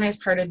really nice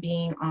part of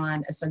being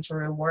on Essential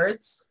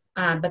Rewards,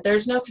 but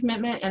there's no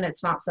commitment, and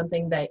it's not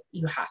something that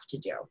you have to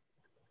do.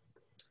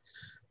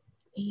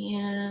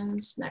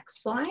 And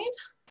next slide.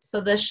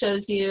 So this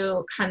shows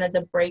you kind of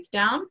the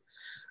breakdown.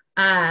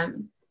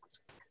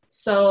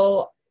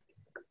 So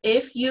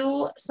if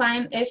you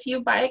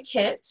buy a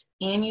kit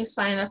and you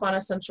sign up on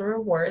Essential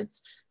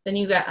Rewards, then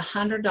you get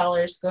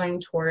 $100 going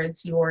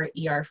towards your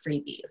ER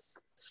freebies.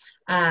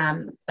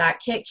 That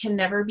kit can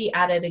never be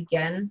added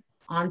again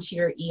onto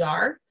your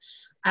ER.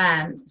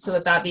 So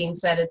with that being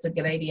said, it's a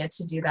good idea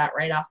to do that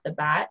right off the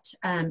bat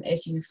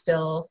if you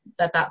feel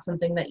that that's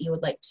something that you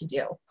would like to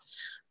do.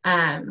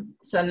 And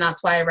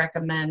that's why I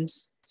recommend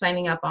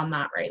signing up on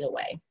that right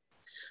away.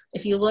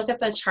 If you look at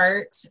the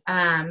chart,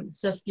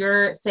 so if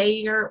say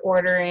you're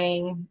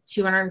ordering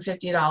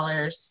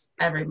 $250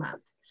 every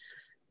month,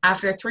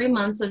 after 3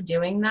 months of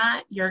doing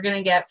that, you're going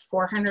to get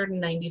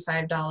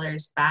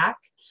 $495 back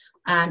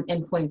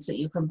in points that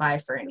you can buy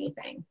for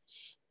anything.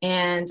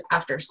 And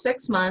after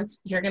 6 months,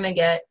 you're going to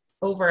get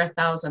over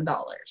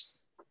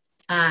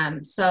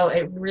 $1,000. So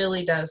it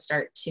really does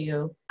start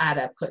to add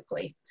up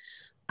quickly.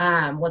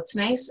 What's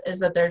nice is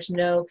that there's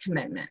no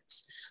commitment,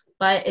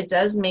 but it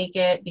does make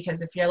it,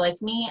 because if you're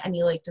like me and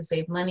you like to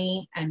save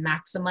money and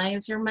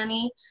maximize your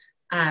money,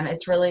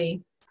 it's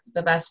really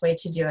the best way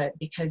to do it,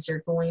 because you're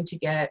going to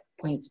get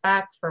points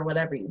back for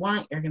whatever you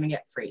want. You're going to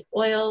get free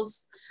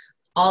oils,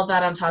 all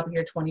that on top of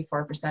your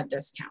 24%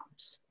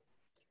 discount.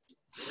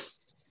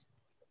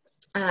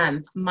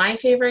 My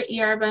favorite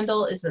ER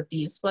bundle is the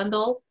Thieves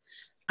bundle.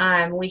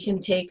 We can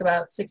take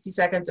about 60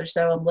 seconds or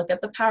so and look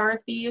at the power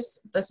of thieves.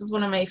 This is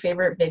one of my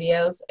favorite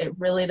videos. It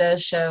really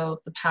does show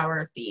the power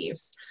of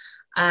thieves.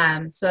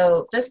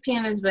 So this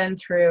pan has been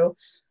through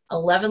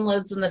 11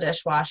 loads in the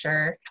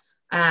dishwasher,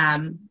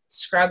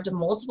 scrubbed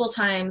multiple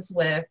times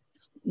with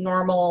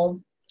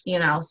normal,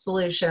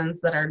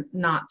 solutions that are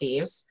not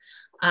thieves,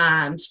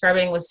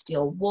 scrubbing with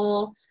steel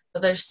wool,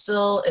 but it's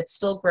still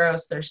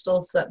gross. There's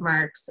still soot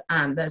marks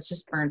that's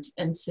just burnt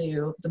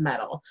into the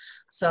metal.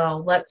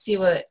 So let's see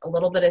what a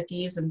little bit of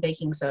thieves and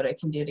baking soda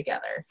can do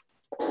together.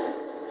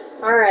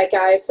 All right,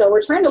 guys, so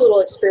we're trying a little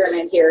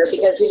experiment here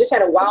because we just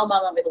had a wow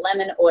moment with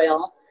lemon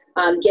oil,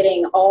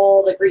 getting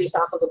all the grease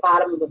off of the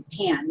bottom of a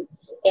pan.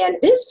 And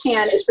this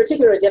pan is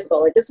particularly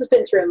difficult. Like, this has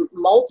been through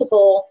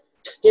multiple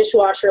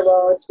dishwasher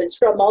loads, been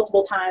scrubbed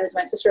multiple times.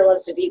 My sister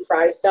loves to deep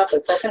fry stuff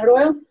with coconut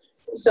oil.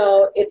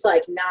 So it's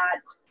like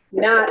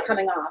not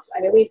coming off.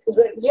 I mean,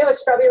 do you have a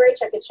scrubby, right?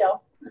 Check it,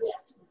 show.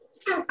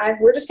 Yeah.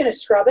 We're just going to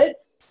scrub it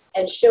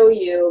and show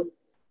you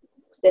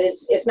that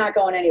it's not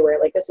going anywhere.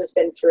 Like, this has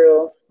been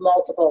through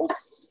multiple.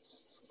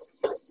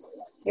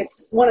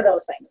 It's one of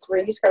those things where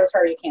you scrub as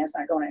hard as you can, it's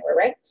not going anywhere,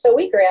 right? So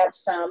we grabbed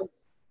some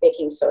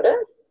baking soda.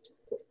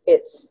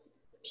 It's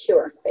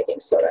pure baking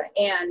soda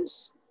and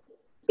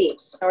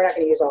thieves. Now, we're not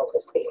going to use all of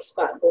this thieves,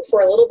 but we'll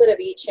pour a little bit of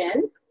each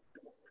in.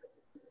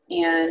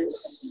 And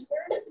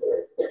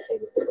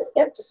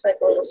yep, just like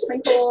a little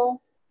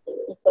sprinkle.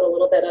 We'll put a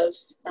little bit of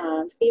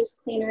thieves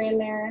cleaner in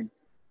there.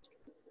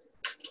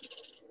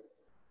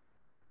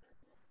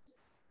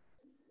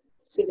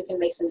 See if we can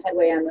make some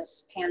headway on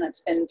this pan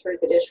that's been through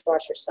the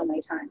dishwasher so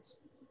many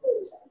times.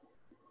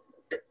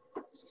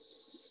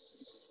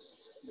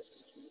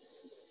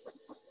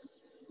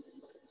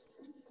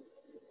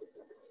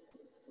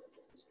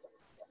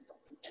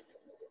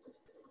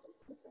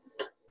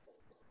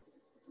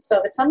 So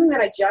if it's something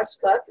that I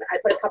just cooked, I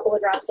put a couple of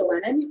drops of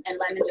lemon, and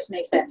lemon just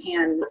makes that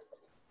pan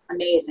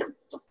amazing.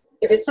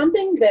 If it's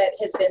something that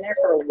has been there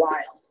for a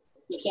while,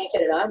 you can't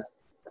get it up,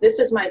 this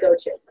is my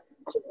go-to.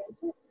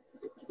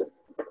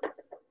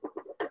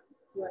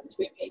 You want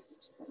sweet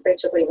paste?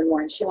 Rachel will even more,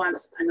 and she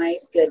wants a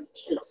nice, good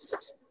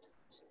paste.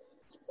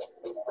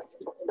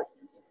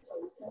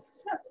 All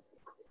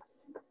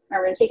right,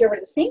 we're going to take it over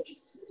to the sink.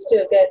 Just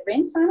do a good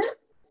rinse on it.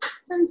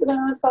 And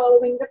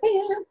following the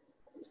pan.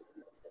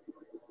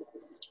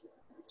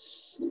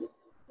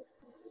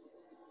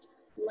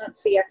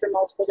 Let's see, after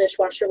multiple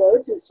dishwasher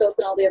loads and soap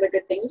and all the other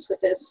good things,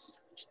 what this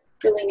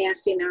really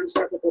nasty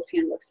non-scrubbable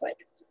pan looks like.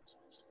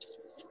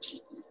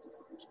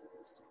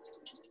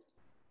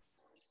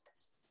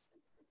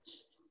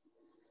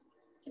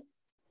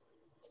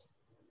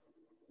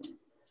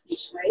 I'll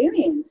show you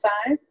in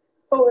 5,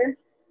 4,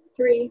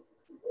 3,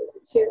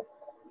 2,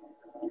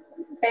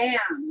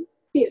 bam!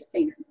 Thieves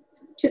cleaner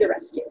to the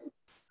rescue.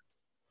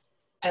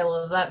 I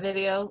love that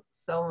video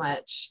so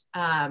much.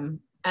 And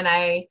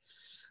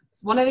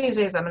one of these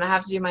days I'm going to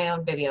have to do my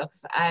own video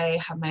because I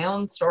have my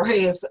own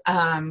stories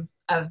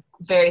of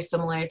very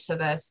similar to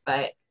this,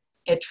 but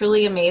it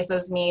truly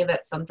amazes me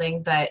that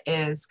something that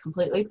is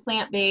completely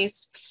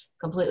plant-based,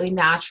 completely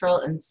natural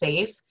and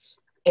safe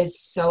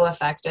is so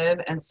effective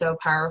and so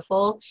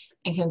powerful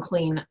and can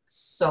clean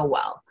so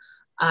well.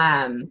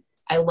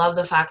 I love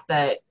the fact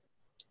that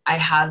I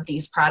have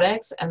these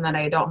products and that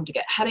I don't have to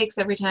get headaches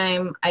every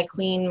time I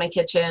clean my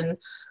kitchen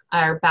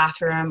or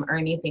bathroom or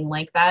anything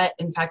like that.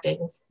 In fact, I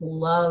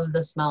love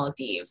the smell of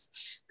thieves.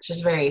 It's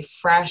just very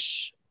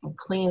fresh and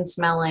clean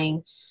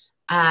smelling.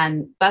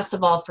 And best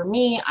of all for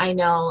me, I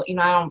know, I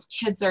don't have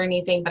kids or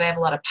anything, but I have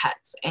a lot of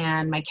pets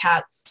and my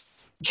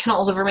cats get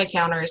all over my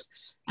counters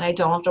and I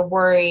don't have to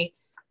worry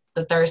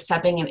that they're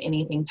stepping in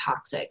anything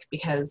toxic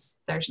because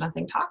there's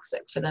nothing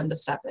toxic for them to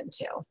step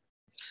into.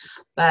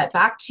 But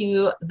back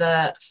to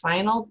the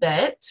final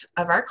bit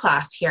of our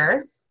class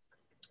here.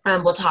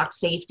 We'll talk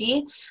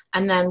safety,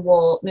 and then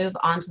we'll move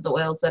on to the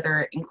oils that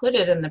are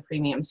included in the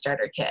premium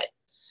starter kit.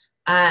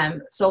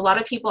 So a lot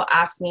of people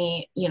ask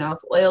me, if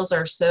oils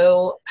are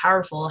so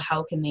powerful,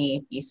 how can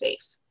they be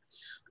safe?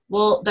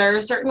 Well, there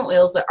are certain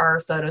oils that are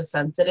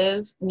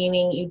photosensitive,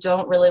 meaning you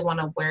don't really want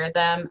to wear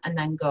them and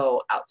then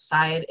go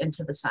outside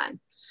into the sun.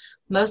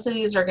 Most of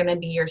these are going to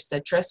be your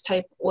citrus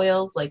type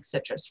oils like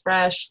citrus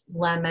fresh,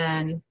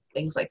 lemon,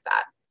 things like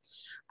that.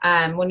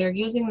 When you're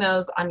using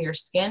those on your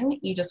skin,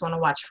 you just want to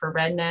watch for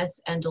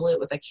redness and dilute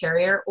with a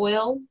carrier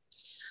oil.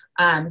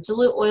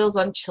 Dilute oils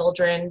on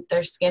children,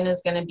 their skin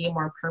is going to be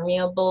more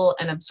permeable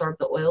and absorb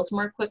the oils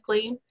more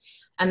quickly.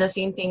 And the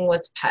same thing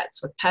with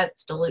pets. With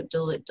pets, dilute,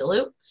 dilute,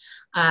 dilute.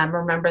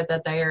 Remember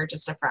that they are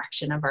just a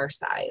fraction of our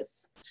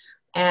size.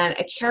 And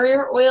a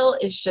carrier oil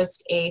is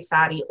just a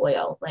fatty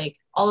oil, like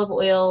olive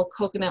oil,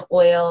 coconut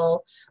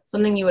oil,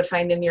 something you would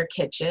find in your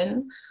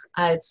kitchen.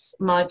 Its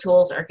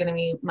molecules are going to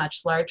be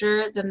much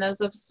larger than those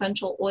of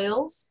essential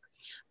oils.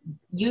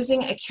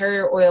 Using a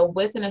carrier oil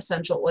with an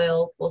essential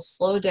oil will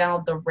slow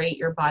down the rate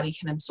your body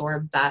can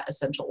absorb that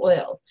essential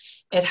oil.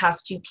 It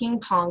has to ping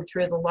pong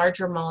through the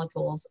larger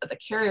molecules of the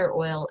carrier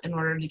oil in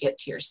order to get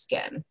to your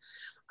skin.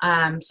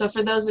 So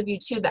for those of you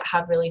too that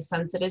have really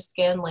sensitive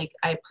skin, like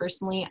I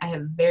personally, I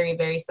have very,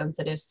 very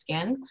sensitive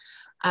skin.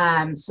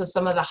 So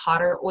some of the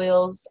hotter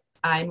oils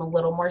I'm a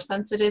little more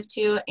sensitive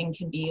to and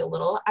can be a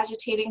little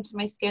agitating to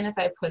my skin if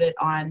I put it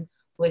on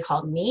what we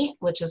call neat,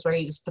 which is where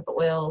you just put the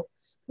oil,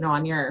 you know,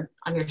 on your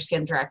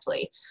skin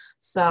directly.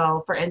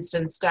 So for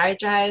instance,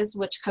 Digise,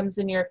 which comes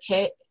in your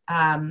kit,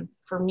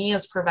 for me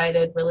has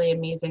provided really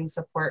amazing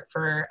support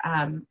for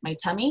my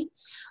tummy.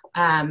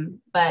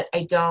 But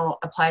I don't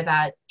apply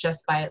that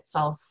just by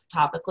itself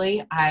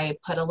topically. I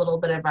put a little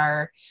bit of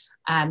our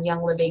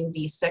Young Living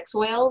V6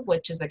 oil,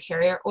 which is a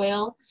carrier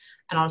oil,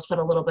 and I'll just put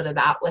a little bit of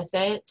that with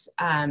it,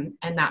 and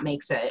that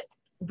makes it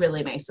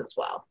really nice as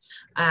well.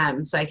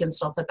 So I can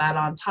still put that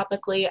on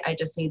topically. I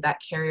just need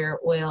that carrier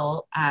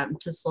oil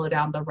to slow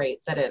down the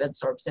rate that it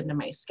absorbs into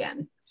my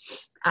skin.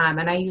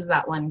 And I use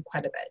that one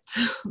quite a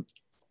bit.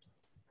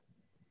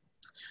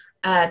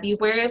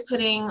 Beware of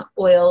putting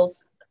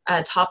oils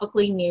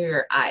topically near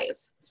your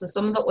eyes. So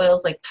some of the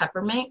oils like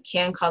peppermint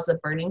can cause a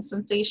burning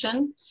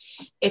sensation.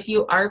 If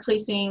you are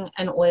placing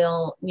an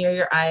oil near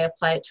your eye,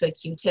 apply it to a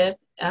Q-tip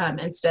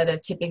instead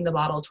of tipping the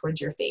bottle towards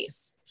your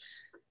face.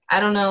 I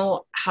don't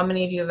know how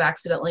many of you have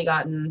accidentally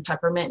gotten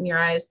peppermint in your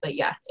eyes, but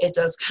yeah, it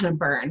does kind of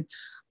burn.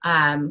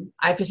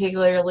 I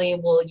particularly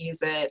will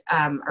use it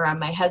around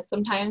my head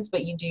sometimes,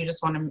 but you do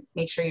just want to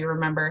make sure you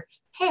remember,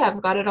 hey,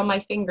 I've got it on my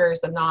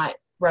fingers and not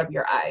rub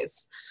your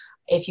eyes.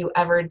 If you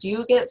ever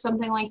do get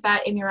something like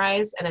that in your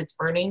eyes and it's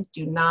burning,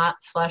 do not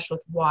flush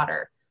with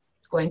water.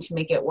 It's going to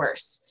make it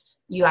worse.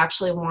 You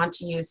actually want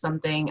to use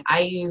something. I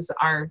use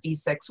our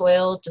V6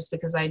 oil just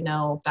because I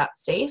know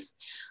that's safe,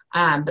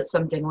 but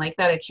something like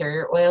that, a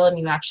carrier oil, and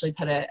you actually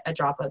put a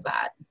drop of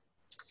that.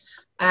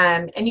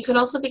 And you can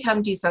also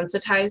become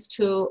desensitized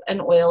to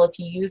an oil if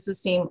you use the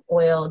same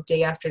oil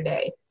day after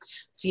day.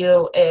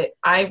 So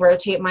I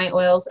rotate my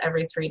oils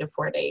every 3 to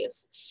 4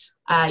 days.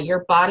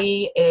 Your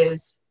body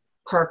is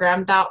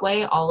programmed that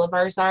way, all of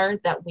ours are,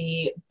 that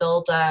we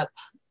build up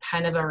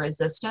kind of a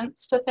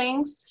resistance to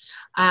things.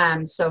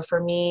 So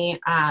for me,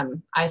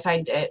 I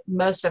find it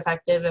most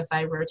effective if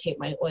I rotate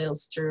my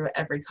oils through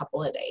every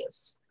couple of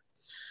days.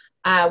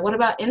 What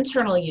about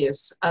internal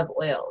use of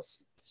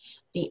oils?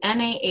 The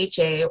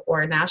NAHA,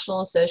 or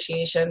National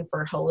Association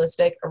for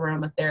Holistic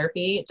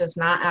Aromatherapy, does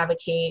not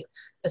advocate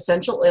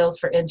essential oils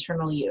for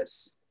internal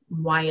use.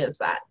 Why is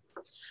that?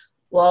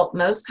 Well,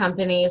 most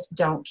companies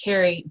don't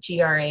carry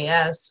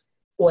GRAS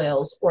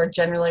oils or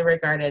generally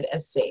regarded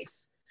as safe.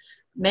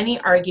 Many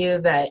argue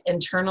that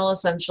internal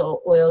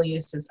essential oil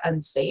use is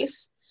unsafe,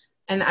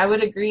 and I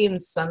would agree in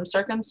some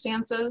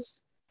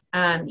circumstances.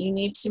 You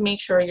need to make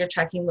sure you're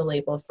checking the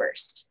label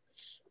first.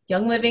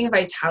 Young Living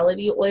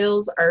Vitality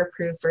oils are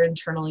approved for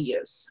internal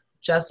use,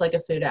 just like a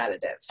food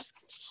additive.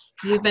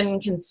 You've been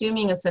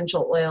consuming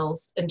essential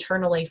oils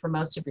internally for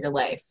most of your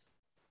life.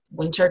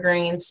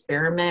 Wintergreen,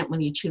 spearmint when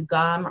you chew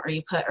gum, or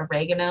you put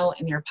oregano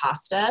in your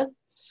pasta.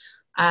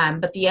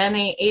 But the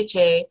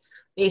NAHA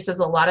bases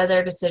a lot of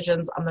their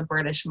decisions on the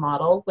British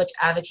model, which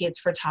advocates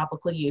for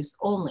topical use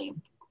only.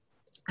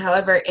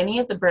 However, many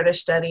of the British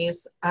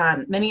studies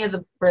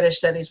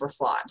were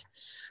flawed.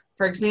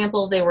 For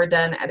example, they were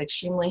done at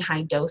extremely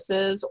high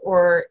doses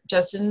or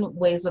just in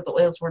ways that the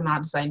oils were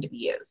not designed to be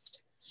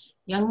used.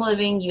 Young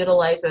Living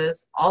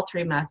utilizes all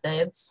 3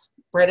 methods,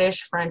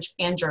 British, French,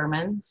 and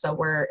German. So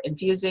we're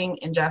infusing,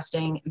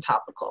 ingesting, and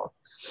topical.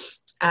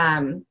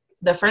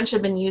 The French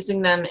have been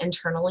using them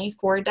internally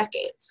for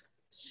decades.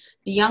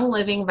 The Young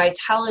Living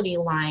Vitality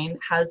line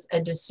has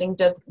a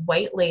distinctive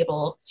white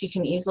label, so you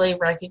can easily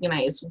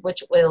recognize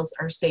which oils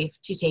are safe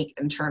to take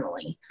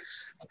internally.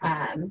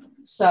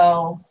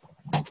 So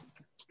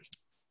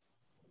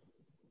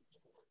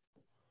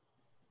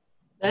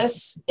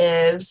this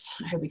is,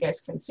 I hope you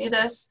guys can see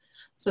this.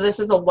 So this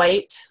is a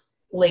white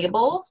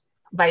label,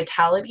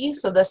 Vitality.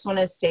 So this one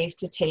is safe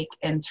to take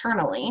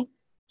internally.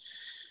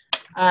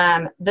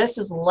 This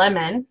is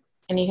lemon,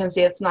 and you can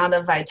see it's not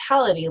a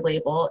Vitality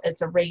label,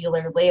 it's a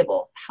regular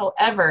label.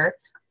 However,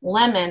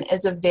 lemon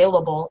is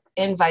available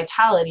in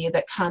Vitality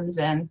that comes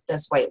in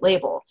this white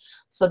label.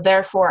 So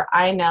therefore,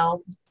 I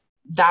know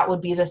that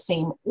would be the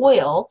same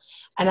oil,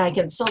 and I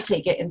can still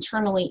take it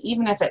internally,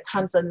 even if it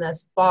comes in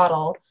this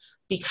bottle,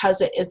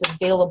 because it is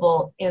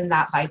available in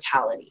that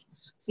Vitality.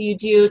 So you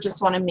do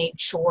just want to make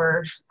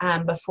sure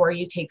before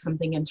you take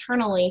something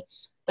internally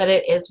that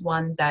it is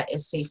one that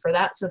is safe for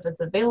that. So if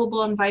it's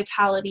available in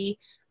Vitality,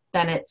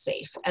 then it's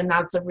safe. And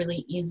that's a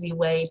really easy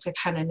way to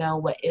kind of know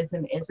what is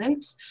and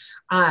isn't.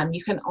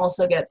 You can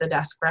also get the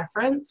desk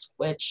reference,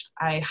 which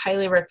I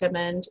highly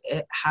recommend.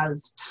 It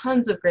has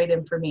tons of great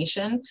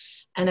information,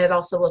 and it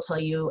also will tell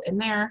you in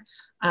there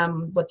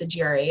what the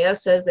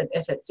GRAS is and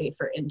if it's safe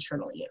for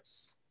internal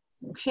use.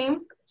 Okay.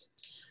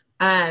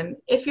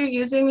 If you're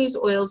using these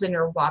oils in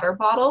your water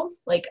bottle,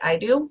 like I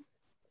do,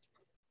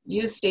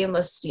 use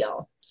stainless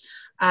steel.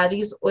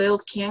 These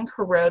oils can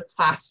corrode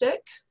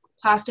plastic.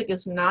 Plastic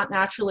is not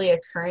naturally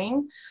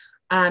occurring.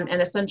 An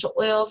essential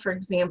oil, for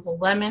example,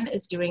 lemon,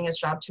 is doing its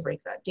job to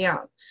break that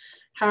down.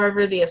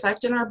 However, the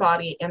effect in our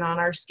body and on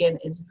our skin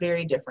is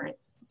very different.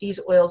 these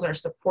oils are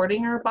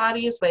supporting our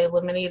bodies by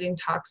eliminating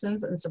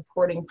toxins and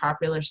supporting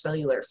proper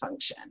cellular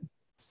function.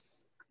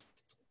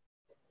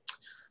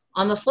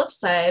 On the flip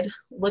side,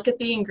 look at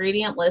the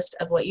ingredient list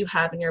of what you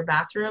have in your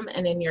bathroom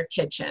and in your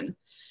kitchen.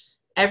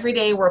 Every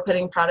day we're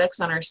putting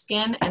products on our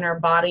skin and our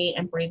body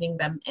and breathing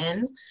them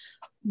in.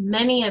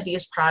 Many of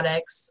these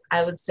products,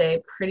 I would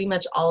say pretty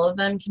much all of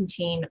them,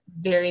 contain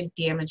very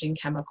damaging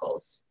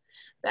chemicals.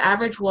 The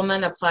average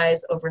woman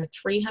applies over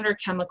 300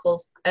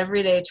 chemicals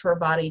every day to her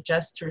body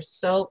just through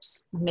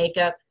soaps,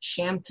 makeup,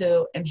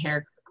 shampoo, and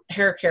hair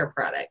care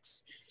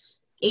products.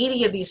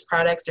 80 of these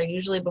products are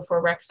usually before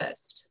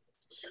breakfast.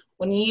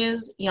 When you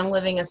use Young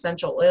Living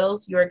essential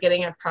oils, you are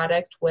getting a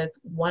product with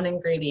one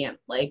ingredient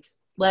like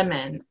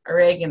lemon,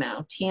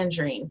 oregano,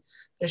 tangerine.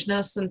 There's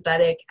no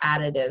synthetic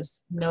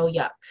additives, no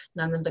yuck,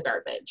 none of the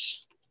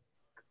garbage.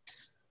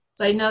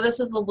 So I know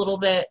this is a little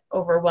bit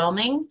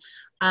overwhelming,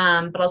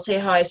 but I'll say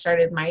how I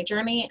started my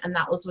journey, and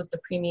that was with the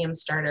Premium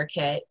Starter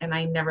Kit, and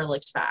I never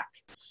looked back.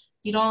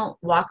 You don't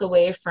walk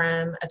away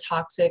from a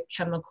toxic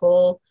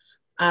chemical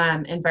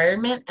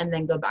environment and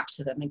then go back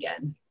to them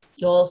again.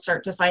 You'll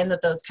start to find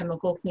that those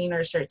chemical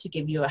cleaners start to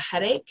give you a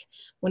headache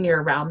when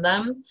you're around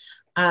them,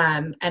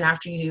 and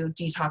after you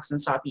detox and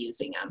stop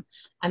using them.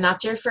 And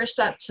that's your first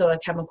step to a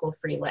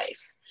chemical-free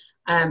life.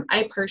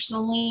 I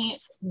personally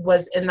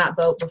was in that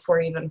boat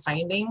before even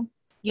finding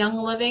Young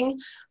Living.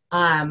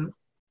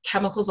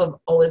 Chemicals have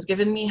always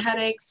given me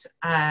headaches.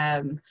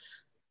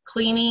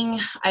 Cleaning,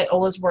 I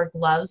always wore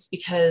gloves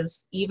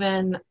because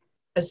even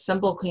a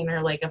simple cleaner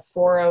like a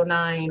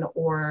 409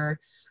 or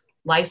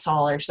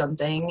Lysol or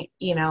something,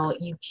 you know,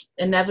 you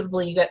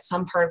inevitably get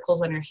some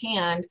particles on your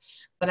hand,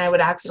 but I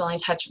would accidentally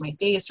touch my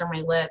face or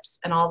my lips,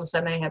 and all of a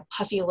sudden I have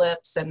puffy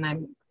lips and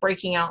I'm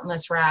breaking out in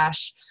this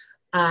rash,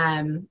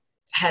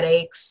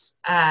 headaches.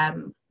 I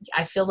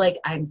feel like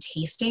I'm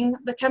tasting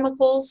the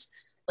chemicals.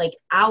 Like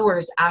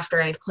hours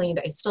after I've cleaned,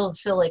 I still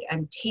feel like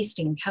I'm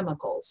tasting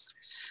chemicals,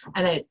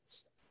 and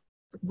it's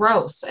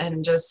gross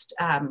and just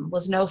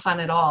was no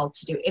fun at all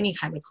to do any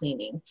kind of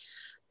cleaning.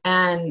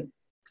 And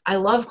I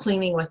love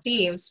cleaning with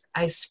Thieves.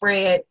 I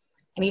spray it,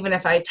 and even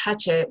if I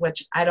touch it,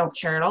 which I don't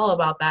care at all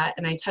about that,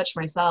 and I touch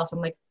myself, I'm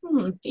like,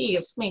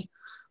 Thieves, let me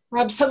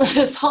rub some of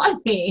this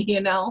on me, you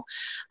know?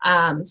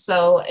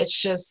 So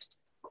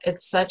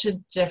it's such a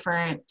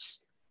different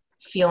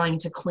feeling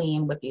to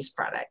clean with these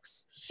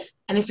products.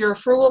 And if you're a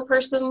frugal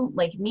person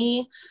like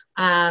me,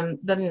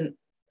 then,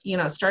 you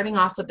know, starting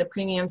off with the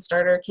Premium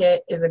Starter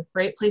Kit is a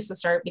great place to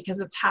start because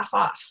it's half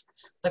off.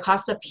 The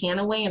cost of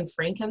Panaway and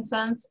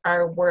frankincense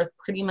are worth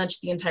pretty much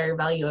the entire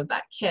value of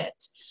that kit.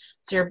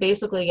 So you're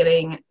basically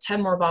getting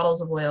 10 more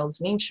bottles of oils,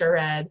 Ningxia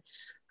Red,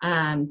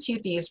 2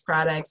 Thieves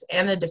products,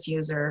 and a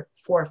diffuser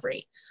for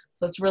free.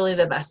 So it's really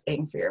the best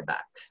bang for your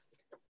buck.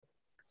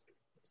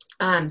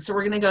 So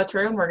we're going to go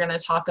through and we're going to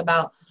talk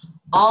about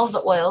all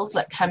the oils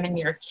that come in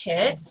your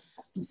kit.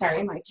 I'm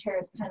sorry, my chair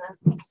is kind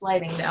of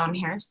sliding down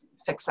here. So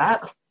fix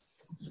that.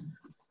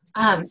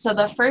 So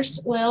the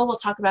first oil we'll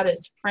talk about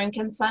is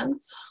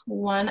frankincense,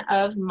 one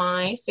of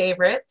my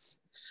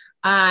favorites.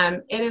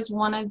 It is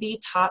one of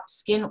the top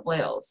skin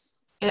oils.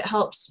 It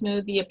helps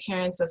smooth the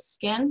appearance of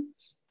skin.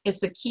 It's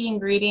the key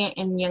ingredient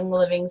in Young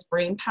Living's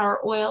Brain Power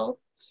Oil.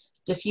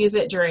 Diffuse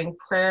it during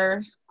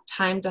prayer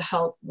time to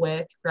help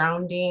with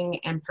grounding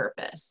and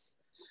purpose.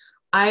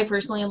 I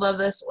personally love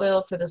this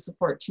oil for the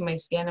support to my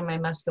skin and my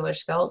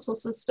musculoskeletal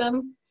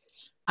system.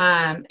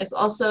 It's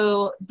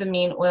also the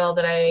main oil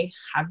that I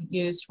have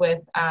used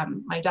with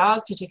my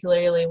dog,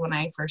 particularly when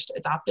I first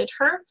adopted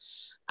her.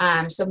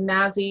 So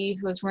Mazzy,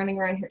 who was running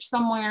around here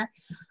somewhere,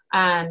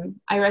 I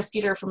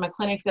rescued her from a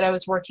clinic that I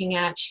was working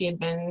at. She had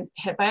been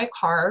hit by a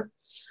car.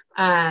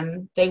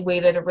 They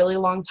waited a really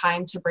long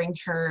time to bring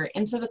her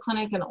into the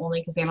clinic, and only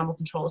because animal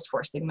control was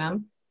forcing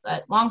them.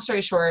 But long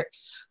story short,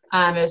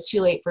 it was too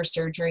late for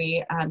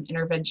surgery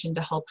intervention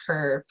to help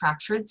her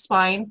fractured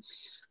spine.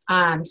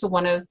 So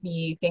one of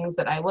the things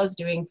that I was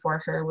doing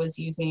for her was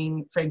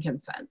using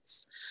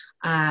frankincense.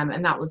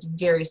 And that was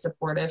very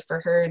supportive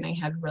for her, and I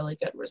had really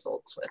good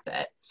results with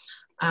it.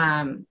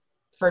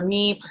 For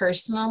me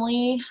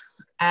personally,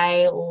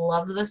 I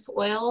love this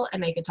oil,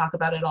 and I could talk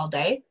about it all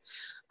day.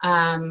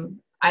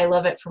 I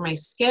love it for my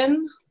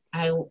skin.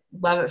 I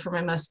love it for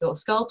my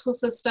musculoskeletal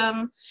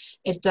system.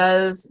 It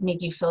does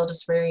make you feel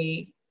just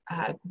very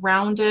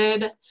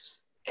grounded.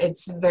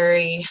 It's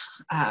very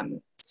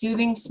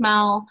soothing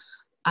smell.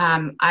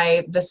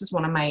 This is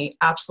one of my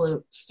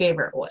absolute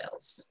favorite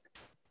oils.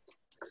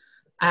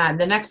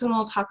 The next one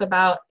we'll talk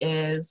about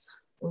is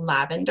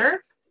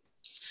lavender.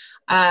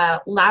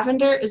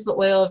 Lavender is the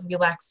oil of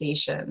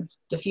relaxation,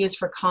 diffused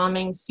for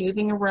calming,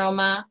 soothing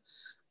aroma.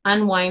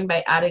 Unwind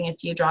by adding a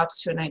few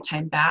drops to a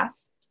nighttime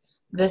bath.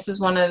 This is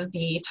one of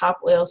the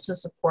top oils to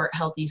support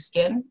healthy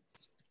skin,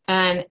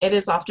 and it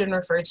is often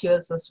referred to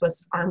as the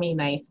Swiss Army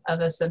knife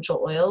of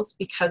essential oils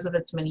because of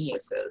its many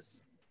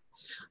uses.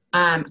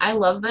 I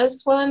love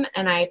this one,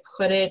 and I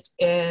put it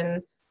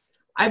in,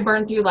 I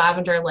burn through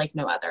lavender like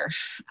no other.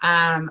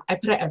 I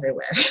put it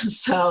everywhere.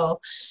 So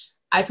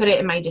I put it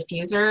in my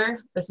diffuser.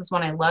 This is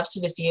one I love to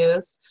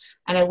diffuse,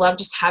 and I love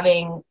just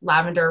having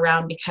lavender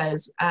around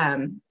because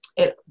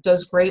it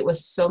goes great with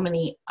so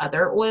many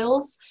other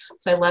oils.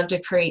 So I love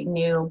to create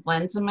new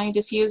blends in my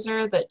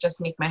diffuser that just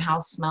make my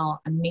house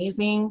smell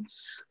amazing,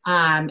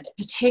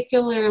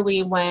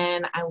 particularly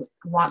when I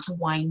want to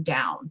wind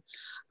down.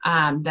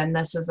 Then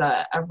this is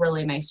a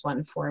really nice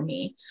one for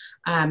me.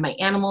 My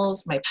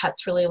animals, my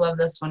pets really love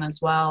this one as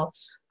well.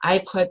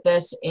 I put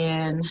this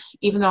in,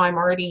 even though I'm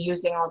already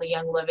using all the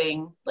Young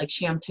Living like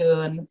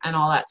shampoo and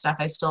all that stuff,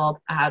 I still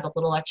add a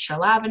little extra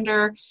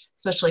lavender,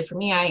 especially for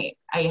me. I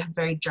have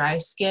very dry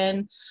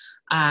skin,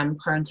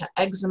 prone to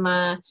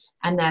eczema,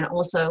 and then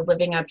also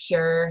living up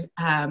here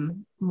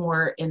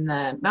more in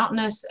the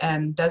mountainous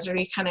and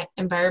deserty kind of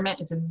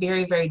environment. It's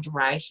very, very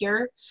dry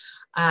here.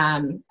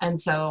 And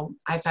so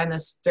I find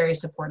this very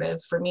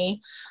supportive for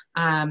me.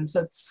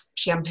 So it's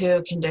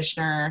shampoo,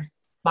 conditioner,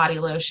 body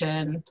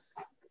lotion,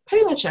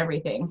 pretty much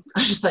everything.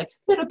 I just like a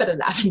little bit of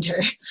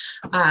lavender.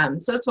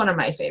 So it's one of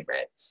my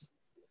favorites.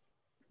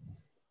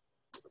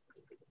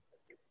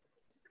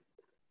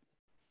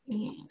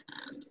 And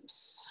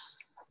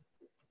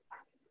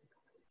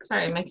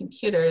sorry, my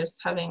computer is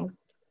having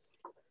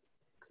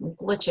some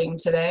glitching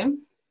today.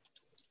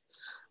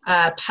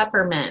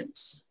 Peppermint.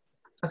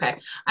 Okay,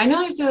 I know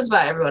I say this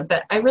about everyone,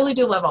 but I really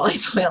do love all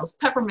these oils.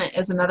 Peppermint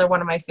is another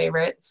one of my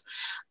favorites.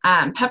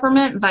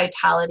 Peppermint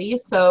Vitality.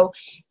 So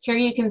here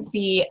you can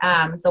see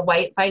the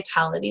white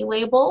Vitality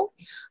label.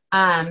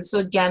 So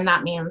again,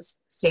 that means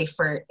safe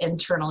for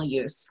internal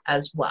use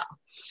as well.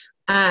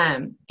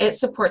 It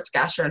supports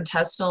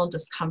gastrointestinal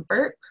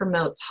discomfort,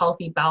 promotes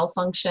healthy bowel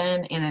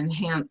function and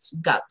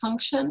enhanced gut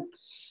function,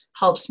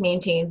 helps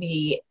maintain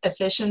the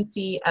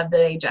efficiency of the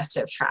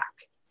digestive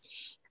tract.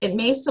 It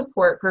may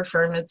support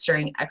performance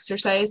during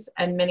exercise,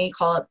 and many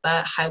call it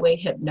the highway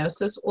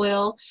hypnosis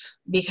oil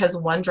because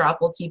one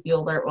drop will keep you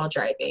alert while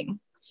driving.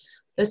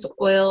 This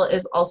oil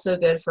is also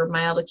good for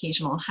mild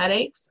occasional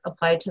headaches.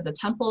 Applied to the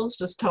temples,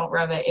 just don't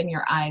rub it in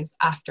your eyes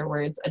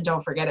afterwards, and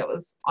don't forget it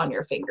was on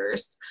your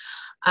fingers.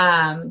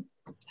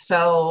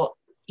 So,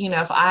 you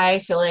know, if I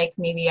feel like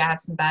maybe I have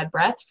some bad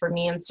breath, for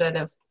me, instead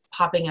of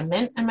popping a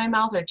mint in my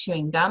mouth or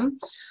chewing gum,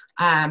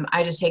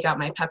 I just take out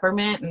my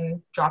peppermint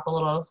and drop a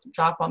little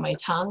drop on my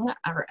tongue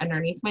or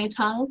underneath my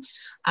tongue,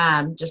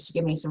 just to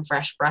give me some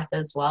fresh breath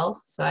as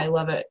well. So I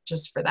love it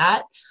just for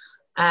that.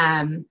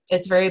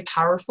 It's very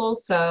powerful.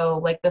 So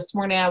like this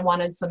morning I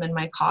wanted some in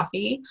my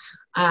coffee,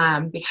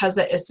 because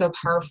it is so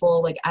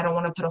powerful. Like I don't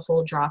want to put a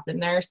whole drop in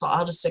there. So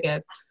I'll just stick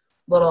a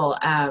little,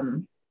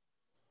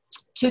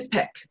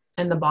 toothpick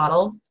in the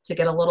bottle to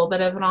get a little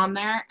bit of it on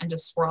there and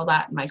just swirl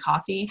that in my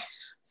coffee.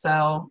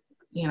 So,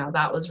 you know,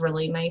 that was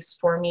really nice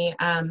for me.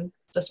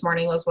 This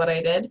morning was what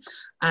I did,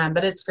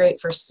 but it's great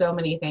for so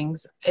many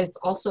things. It's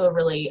also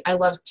really, I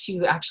love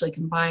to actually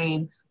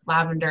combine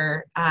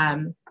lavender,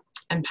 and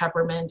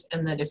peppermint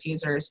in the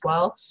diffuser as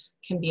well.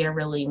 Can be a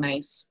really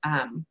nice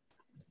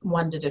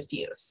one to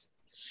diffuse.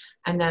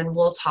 And then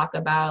we'll talk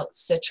about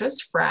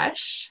Citrus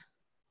Fresh.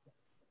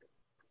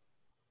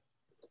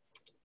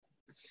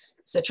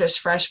 Citrus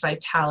Fresh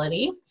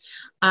Vitality,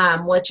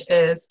 which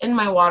is in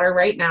my water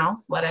right now,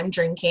 what I'm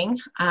drinking,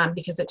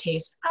 because it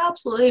tastes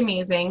absolutely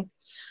amazing.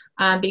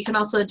 But you can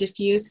also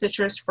diffuse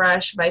Citrus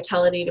Fresh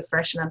Vitality to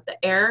freshen up the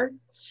air.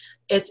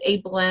 It's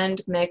a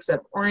blend mix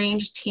of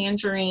orange,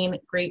 tangerine,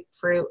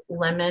 grapefruit,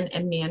 lemon,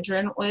 and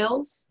mandarin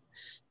oils.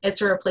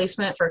 It's a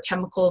replacement for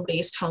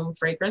chemical-based home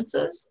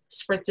fragrances,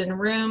 spritz in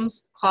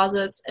rooms,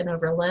 closets, and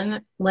over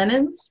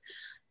linens,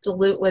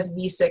 dilute with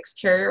V6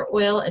 carrier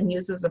oil, and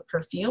use as a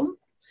perfume.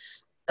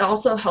 It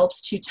also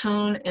helps to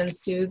tone and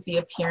soothe the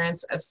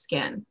appearance of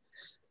skin.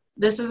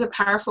 This is a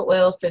powerful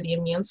oil for the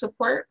immune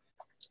support.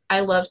 I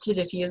love to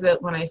diffuse it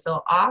when I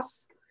feel off.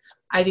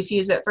 I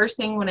diffuse it first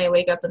thing when I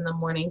wake up in the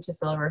morning to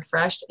feel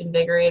refreshed,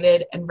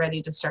 invigorated, and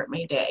ready to start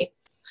my day.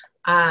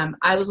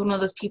 I was one of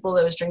those people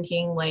that was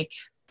drinking like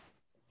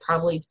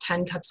probably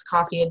 10 cups of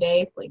coffee a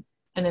day, like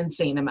an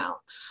insane amount.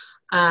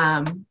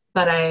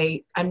 But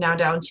I'm now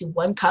down to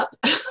 1 cup,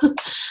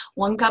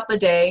 1 cup a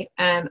day.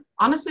 And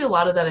honestly, a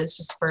lot of that is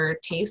just for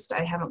taste.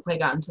 I haven't quite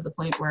gotten to the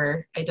point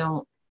where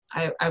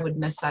I would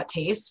miss that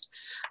taste.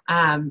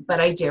 But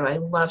I do. I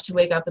love to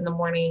wake up in the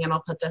morning and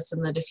I'll put this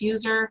in the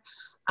diffuser.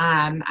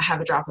 I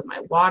have a drop in my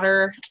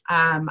water.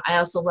 I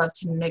also love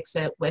to mix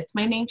it with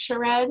my Ningxia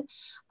Red.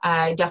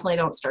 I definitely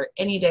don't start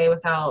any day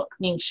without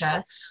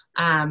Ningxia,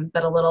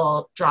 but a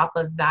little drop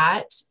of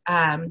that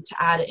to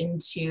add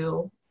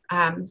into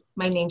my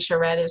Ningxia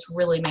Red is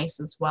really nice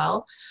as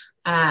well.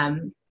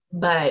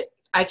 But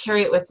I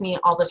carry it with me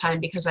all the time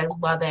because I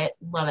love it,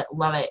 love it,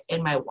 love it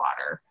in my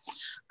water.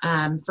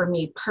 For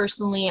me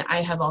personally,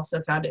 I have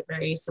also found it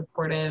very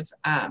supportive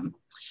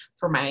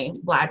for my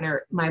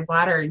bladder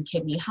and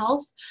kidney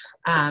health.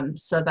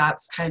 So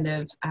that's kind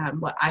of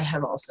what I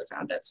have also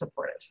found it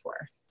supportive for.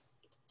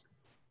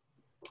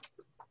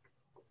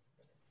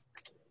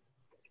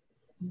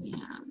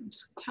 And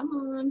come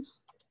on.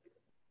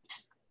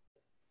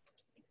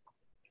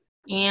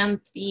 And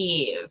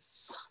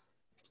Thieves.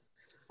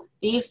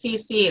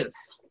 Thieves.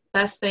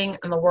 Best thing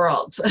in the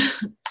world.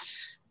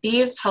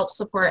 Thieves help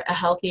support a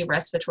healthy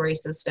respiratory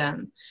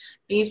system.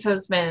 Thieves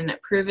has been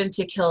proven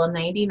to kill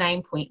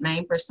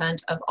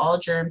 99.9% of all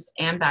germs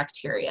and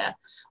bacteria.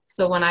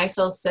 So when I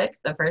feel sick,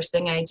 the first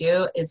thing I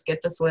do is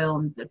get this oil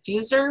in the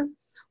diffuser,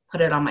 put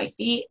it on my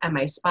feet and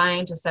my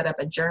spine to set up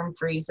a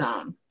germ-free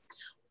zone.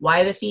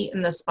 Why the feet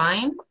and the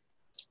spine?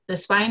 The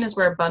spine is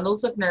where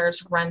bundles of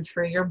nerves run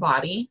through your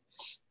body,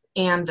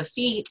 and the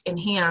feet and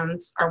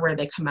hands are where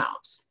they come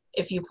out.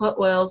 If you put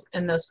oils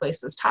in those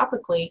places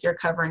topically, you're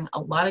covering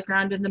a lot of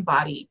ground in the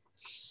body,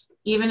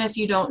 even if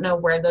you don't know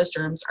where those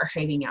germs are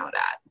hiding out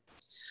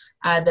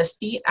at. The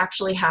feet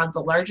actually have the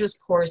largest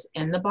pores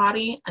in the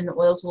body, and the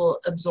oils will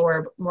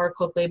absorb more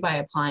quickly by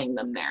applying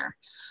them there.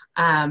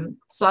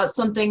 So that's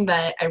something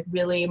that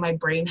my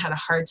brain had a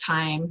hard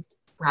time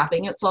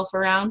wrapping itself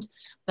around,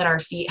 that our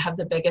feet have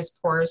the biggest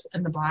pores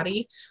in the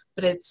body,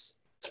 but it's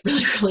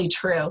really, really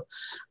true.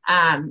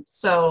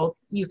 So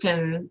you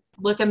can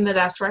look in the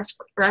desk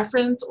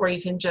reference, or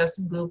you can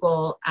just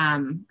Google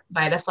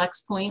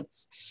VitaFlex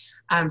points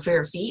for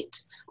your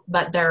feet.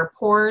 But their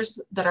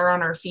pores that are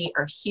on our feet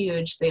are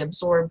huge. They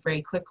absorb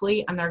very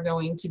quickly, and they're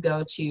going to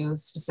go to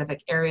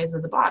specific areas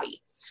of the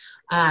body.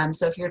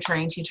 So if you're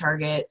trying to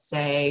target,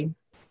 say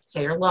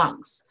your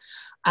lungs,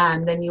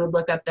 then you would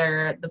look up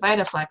the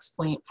VitaFlex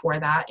point for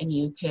that, and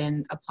you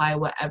can apply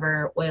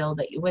whatever oil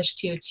that you wish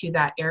to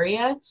that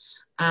area.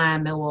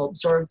 It will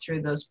absorb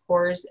through those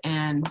pores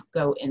and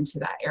go into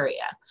that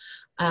area.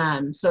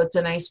 So it's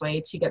a nice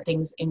way to get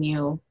things in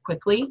you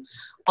quickly.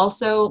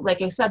 Also,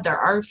 like I said, there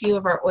are a few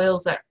of our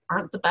oils that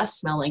aren't the best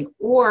smelling,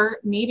 or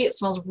maybe it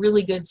smells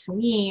really good to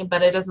me,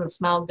 but it doesn't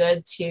smell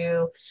good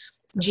to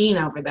Jean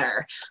over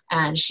there,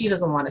 and she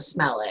doesn't want to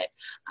smell it.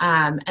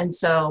 And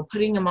so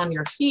putting them on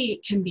your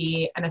feet can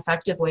be an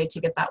effective way to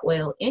get that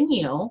oil in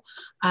you,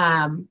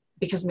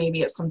 because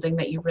maybe it's something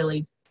that you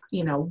really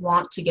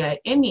want to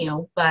get in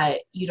you,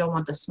 but you don't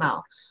want the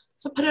smell.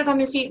 So put it on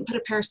your feet and put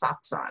a pair of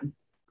socks on.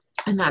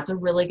 And that's a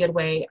really good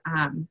way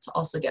to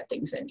also get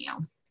things in you.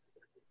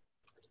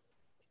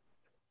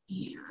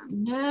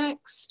 And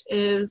next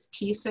is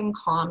Peace and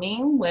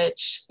Calming,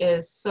 which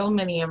is so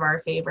many of our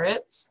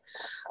favorites.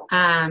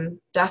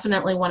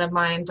 Definitely one of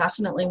mine,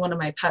 definitely one of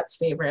my pets'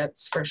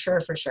 favorites, for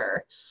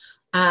sure.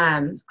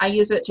 I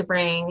use it to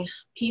bring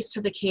peace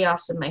to the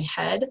chaos in my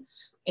head.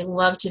 I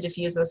love to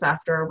diffuse this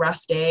after a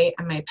rough day,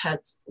 and my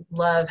pets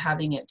love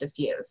having it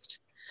diffused.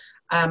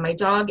 My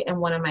dog and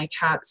one of my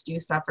cats do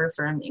suffer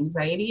from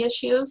anxiety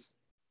issues,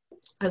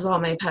 as all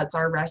my pets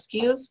are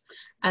rescues,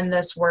 and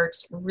this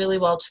works really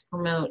well to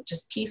promote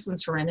just peace and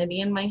serenity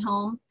in my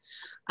home.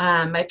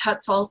 My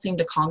pets all seem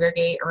to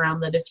congregate around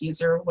the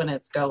diffuser when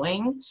it's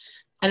going,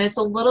 and it's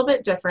a little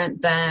bit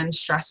different than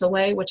Stress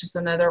Away, which is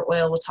another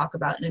oil we'll talk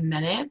about in a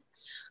minute.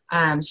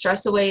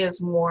 Stress Away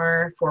is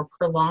more for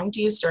prolonged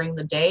use during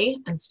the day,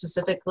 and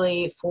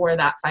specifically for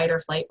that fight or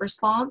flight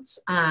response.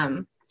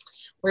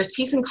 Whereas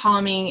Peace and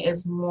Calming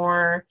is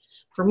more,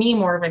 for me,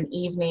 more of an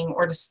evening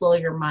or to slow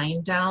your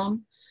mind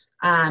down.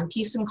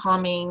 Peace and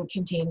Calming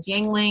contains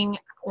yangling,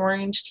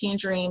 orange,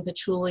 tangerine,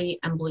 patchouli,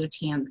 and blue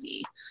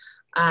tansy.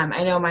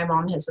 I know my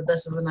mom has said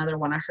this is another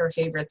one of her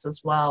favorites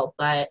as well,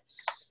 but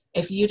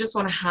if you just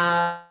want to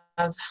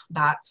have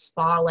that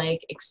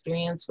spa-like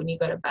experience when you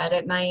go to bed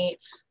at night,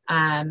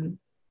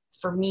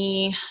 for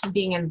me,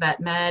 being in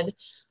vet med,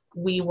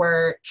 we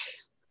work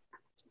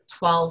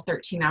 12,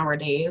 13-hour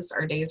days.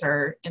 Our days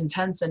are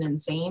intense and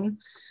insane,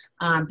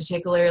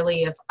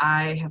 particularly if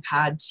I have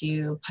had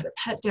to put a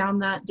pet down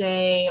that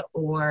day,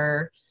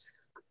 or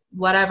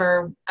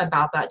whatever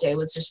about that day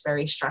was just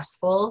very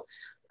stressful.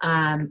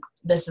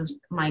 This is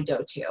my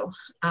go-to.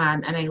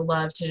 And I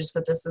love to just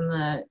put this in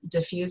the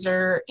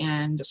diffuser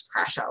and just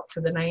crash out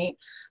for the night.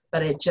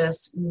 But it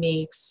just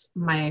makes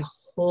my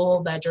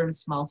whole bedroom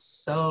smell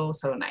so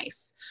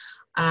nice.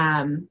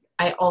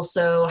 I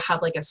also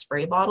have like a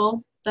spray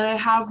bottle that I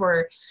have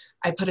where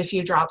I put a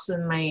few drops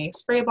in my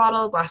spray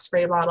bottle, glass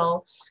spray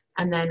bottle,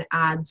 and then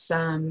add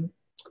some,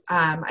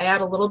 I add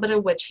a little bit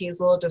of witch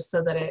hazel just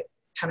so that it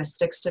kind of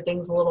sticks to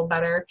things a little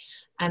better.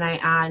 And I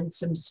add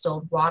some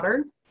distilled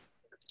water.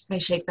 I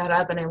shake that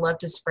up, and I love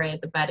to spray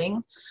the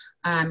bedding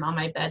on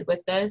my bed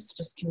with this.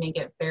 Just can make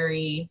it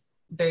very,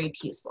 very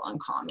peaceful and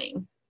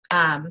calming.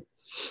 I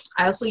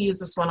also use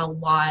this one a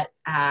lot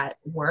at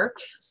work.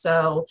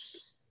 So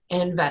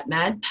in vet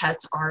med,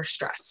 pets are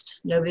stressed.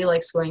 Nobody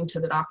likes going to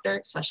the doctor,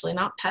 especially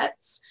not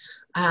pets.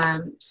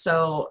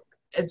 So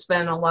it's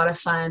been a lot of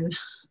fun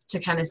to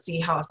kind of see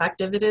how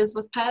effective it is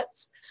with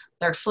pets.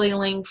 They're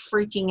flailing,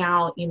 freaking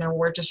out.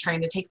 We're just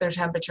trying to take their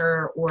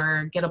temperature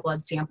or get a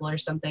blood sample or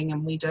something,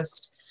 and we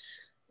just,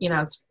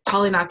 it's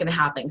probably not going to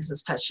happen because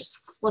this pet's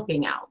just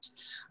flipping out.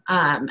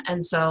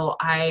 And so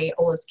I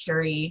always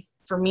carry,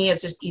 for me,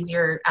 it's just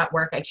easier at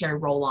work. I carry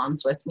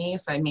roll-ons with me.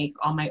 So I make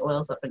all my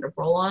oils up into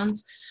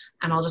roll-ons,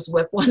 and I'll just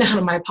whip one out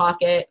of my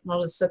pocket, and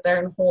I'll just sit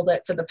there and hold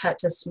it for the pet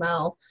to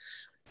smell.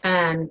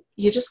 And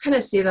you just kind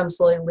of see them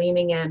slowly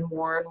leaning in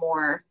more and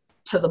more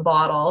to the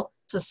bottle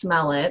to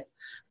smell it.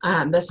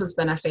 This has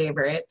been a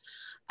favorite.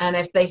 And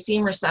if they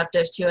seem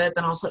receptive to it,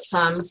 then I'll put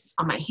some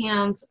on my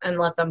hands and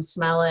let them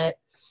smell it.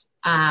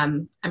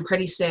 And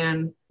pretty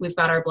soon we've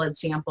got our blood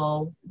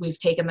sample, we've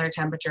taken their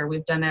temperature,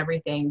 we've done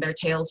everything, their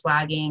tail's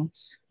wagging,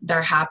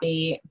 they're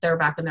happy, they're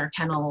back in their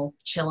kennel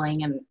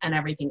chilling, and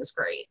everything is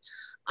great.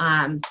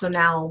 So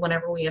now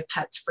whenever we have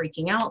pets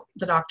freaking out,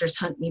 the doctors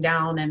hunt me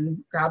down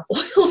and grab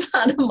oils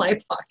out of my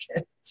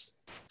pockets.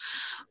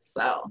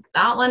 So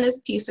that one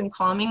is Peace and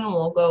Calming, and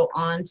we'll go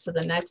on to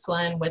the next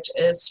one, which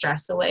is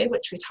Stress Away,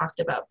 which we talked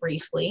about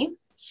briefly.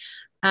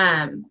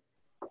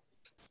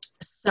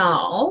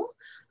 So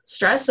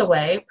Stress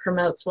Away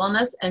promotes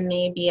wellness and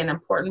may be an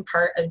important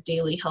part of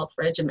daily health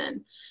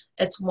regimen.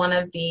 It's one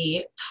of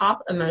the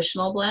top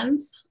emotional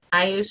blends.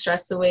 I use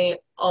Stress Away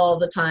all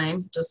the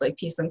time, just like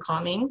Peace and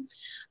Calming.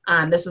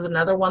 This is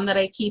another one that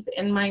I keep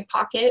in my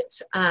pocket.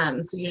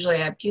 So usually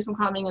I have Peace and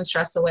Calming and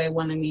Stress Away,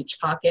 one in each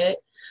pocket.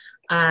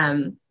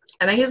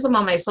 And I use them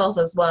on myself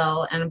as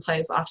well and apply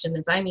as often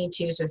as I need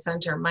to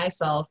center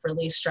myself,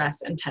 release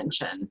stress and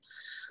tension.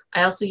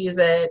 I also use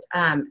it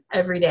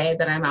every day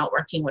that I'm out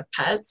working with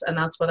pets, and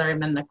that's whether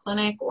I'm in the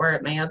clinic or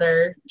at my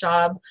other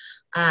job,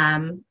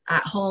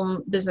 at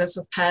home business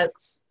with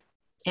pets.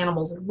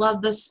 Animals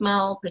love the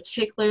smell,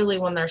 particularly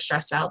when they're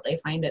stressed out. They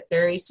find it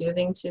very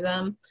soothing to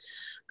them.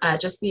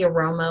 Just the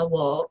aroma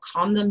will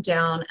calm them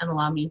down and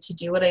allow me to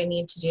do what I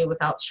need to do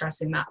without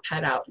stressing that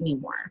pet out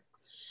anymore.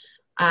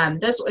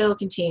 This oil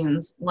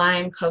contains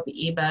lime,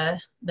 copaiba,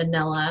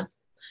 vanilla,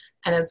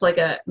 and it's like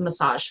a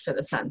massage for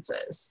the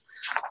senses.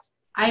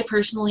 I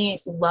personally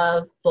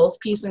love both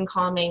Peace and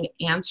Calming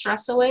and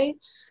Stress Away.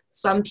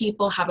 Some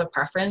people have a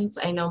preference.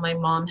 I know my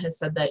mom has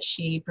said that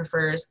she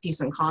prefers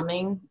Peace and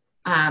Calming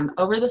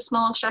over the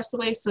smell of Stress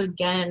Away. So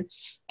again,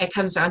 it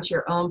comes down to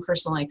your own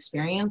personal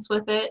experience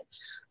with it.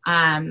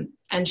 And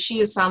she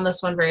has found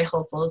this one very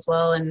helpful as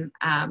well. And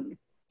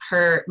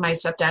my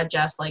stepdad,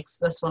 Jeff, likes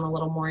this one a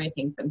little more, I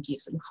think, than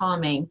Peace and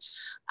Calming.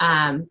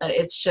 But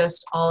it's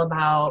just all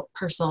about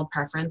personal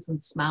preference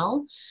and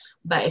smell.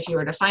 But if you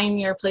were to find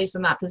your place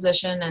in that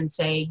position and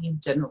say you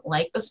didn't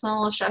like the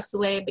smell of Stress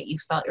Away, but you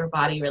felt your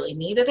body really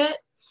needed it,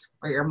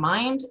 or your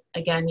mind,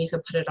 again, you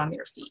could put it on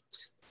your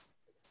feet.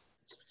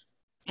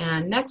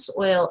 And next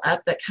oil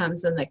up that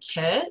comes in the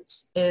kit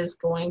is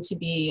going to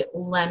be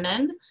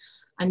lemon,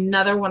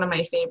 another one of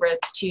my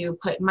favorites to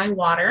put in my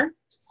water.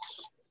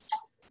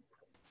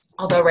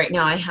 Although right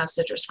now I have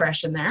Citrus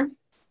Fresh in there.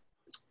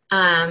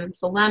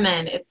 So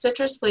lemon, its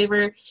citrus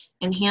flavor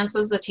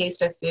enhances the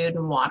taste of food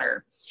and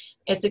water.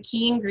 It's a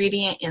key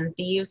ingredient in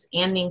Thieves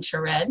and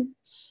Ningxia Red.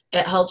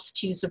 It helps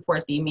to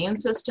support the immune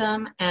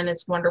system, and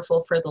it's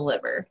wonderful for the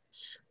liver.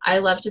 I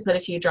love to put a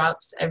few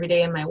drops every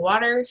day in my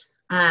water,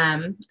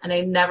 and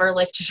I never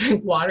like to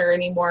drink water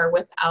anymore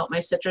without my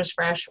Citrus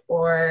Fresh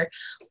or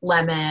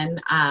lemon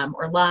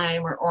or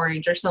lime or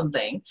orange or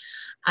something.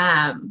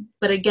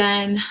 But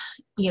again,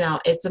 you know,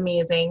 it's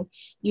amazing.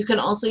 You can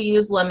also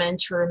use lemon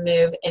to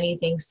remove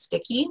anything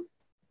sticky.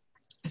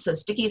 So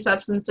sticky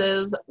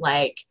substances,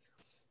 like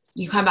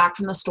you come back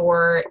from the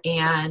store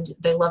and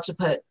they love to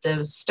put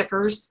those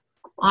stickers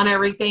on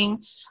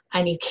everything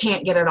and you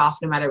can't get it off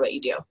no matter what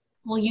you do.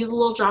 We'll use a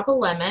little drop of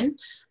lemon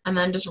and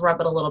then just rub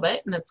it a little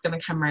bit and it's going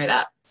to come right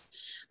up.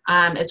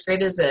 It's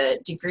great as a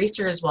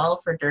degreaser as well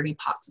for dirty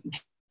pots and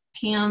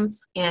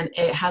pans, and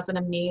it has an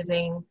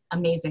amazing,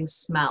 amazing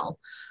smell.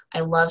 I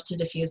love to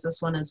diffuse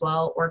this one as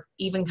well, or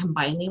even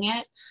combining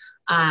it.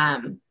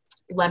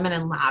 Lemon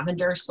and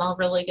lavender smell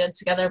really good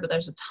together, but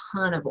there's a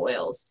ton of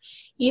oils.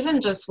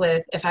 Even just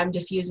with, if I'm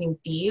diffusing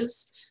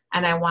Thieves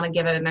and I want to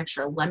give it an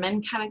extra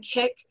lemon kind of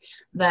kick,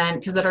 then,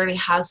 because it already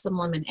has some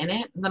lemon in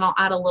it, then I'll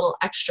add a little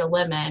extra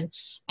lemon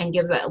and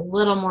gives it a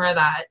little more of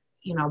that,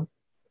 you know,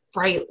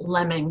 bright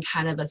lemon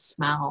kind of a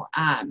smell.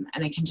 And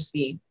it can just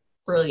be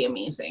really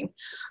amazing.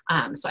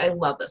 So I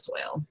love this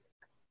oil.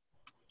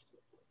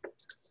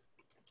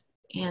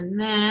 And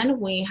then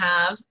we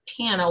have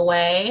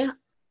Panaway.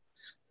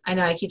 I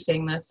know I keep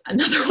saying this,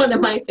 another one of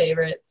my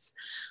favorites.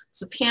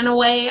 So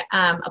Panaway,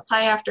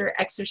 apply after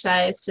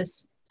exercise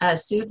to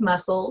soothe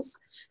muscles,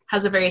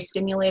 has a very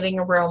stimulating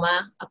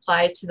aroma,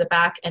 applied to the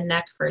back and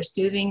neck for a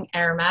soothing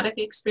aromatic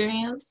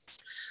experience.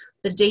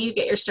 The day you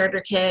get your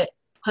starter kit,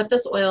 put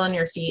this oil on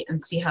your feet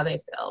and see how they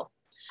feel.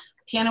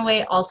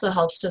 Panaway also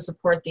helps to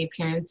support the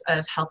appearance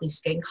of healthy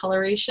skin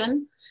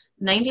coloration.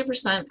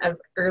 90% of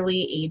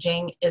early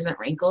aging isn't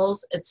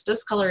wrinkles, it's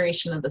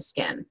discoloration of the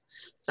skin.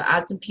 So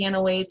add some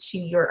Panaway to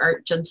your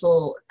Art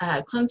Gentle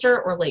cleanser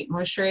or light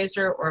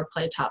moisturizer, or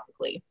apply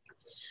topically.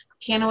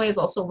 Panaway is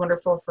also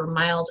wonderful for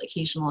mild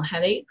occasional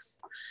headaches.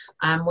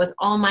 With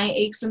all my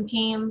aches and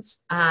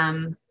pains,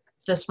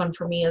 this one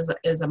for me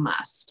is a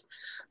must.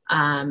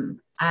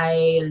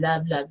 I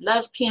love, love,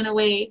 love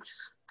Panaway.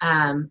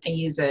 I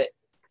use it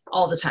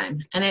all the time,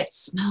 and it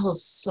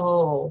smells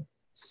so,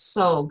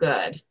 so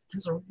good. It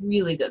has a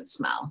really good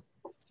smell.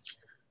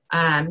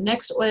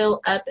 Next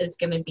oil up is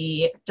going to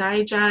be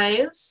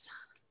Digize.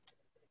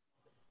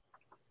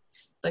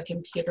 The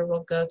computer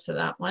will go to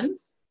that one.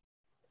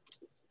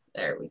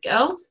 There we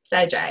go,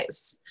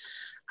 Digize.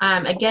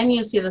 Again,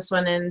 you see this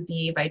one in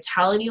the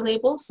Vitality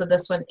label, so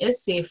this one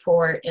is safe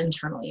for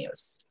internal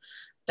use.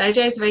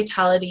 Digest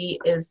Vitality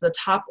is the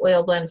top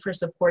oil blend for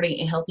supporting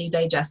a healthy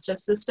digestive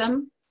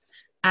system.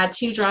 Add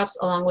 2 drops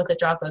along with a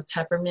drop of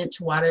peppermint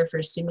to water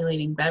for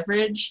stimulating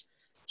beverage.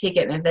 Take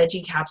it in a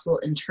veggie capsule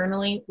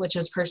internally, which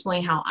is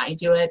personally how I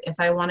do it if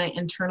I want it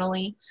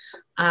internally.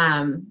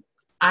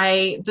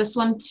 This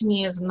one to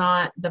me is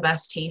not the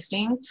best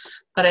tasting,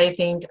 but I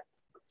think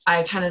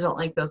I kind of don't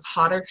like those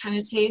hotter kind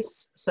of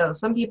tastes. So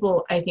some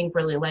people I think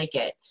really like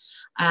it.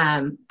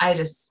 I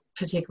just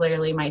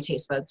particularly, my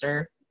taste buds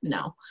are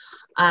no.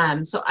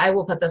 So I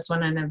will put this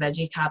one in a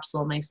veggie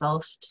capsule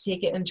myself to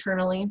take it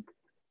internally,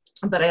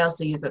 but I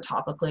also use it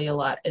topically a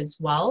lot as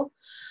well.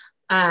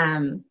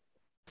 And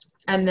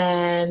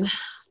then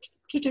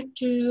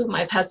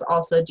my pets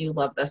also do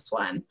love this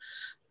one.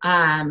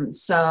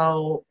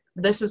 So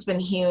this has been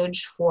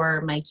huge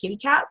for my kitty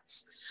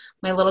cats.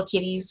 My little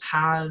kitties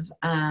have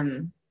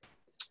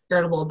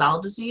irritable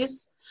bowel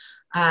disease,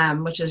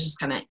 which is just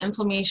kind of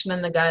inflammation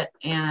in the gut,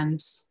 and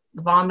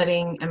the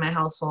vomiting in my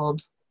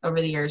household over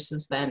the years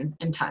has been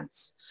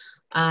intense.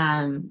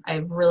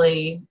 I've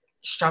really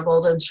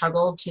struggled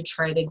to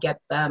try to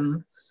get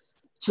them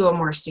to a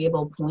more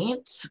stable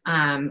point,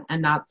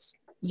 and that's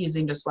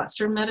using just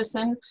Western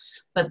medicine.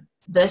 But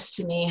this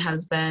to me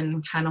has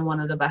been kind of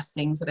one of the best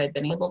things that I've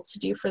been able to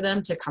do for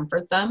them to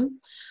comfort them.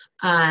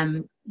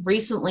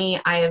 Recently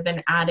I have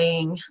been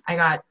adding, I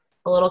got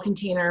a little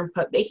container,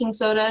 put baking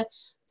soda,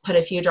 put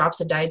a few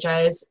drops of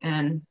Digest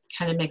and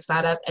kind of mix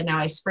that up, and now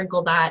I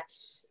sprinkle that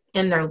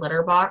in their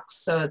litter box.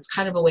 So it's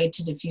kind of a way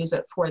to diffuse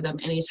it for them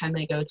anytime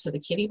they go to the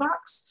kitty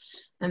box.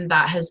 And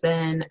that has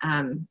been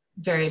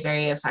very,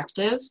 very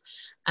effective.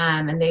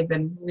 And they've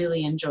been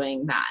really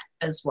enjoying that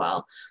as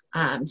well.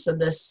 So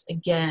this,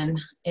 again,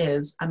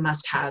 is a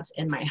must-have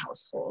in my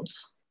household.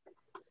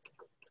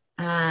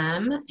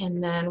 And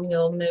then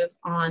we'll move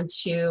on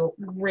to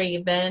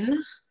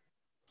Raven.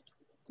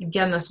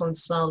 Again, this one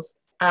smells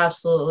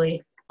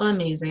absolutely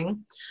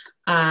amazing.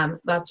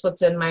 That's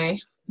what's in my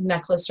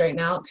necklace right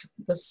now.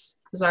 This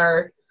is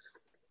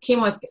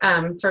came with,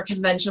 for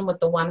convention with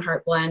the One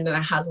Heart blend, and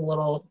it has a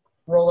little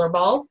roller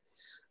ball.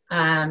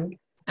 And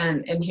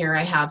in here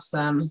I have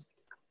some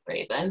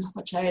Raven,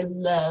 which I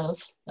love,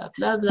 love,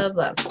 love, love,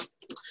 love.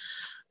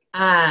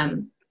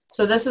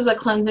 So this is a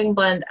cleansing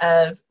blend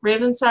of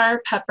Raven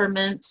Sour,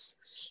 peppermint,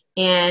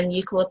 and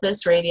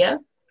eucalyptus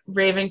radium.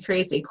 Raven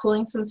creates a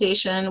cooling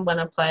sensation when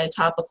applied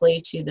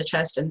topically to the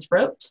chest and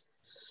throat.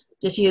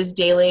 Diffuse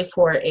daily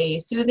for a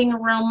soothing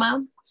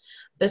aroma.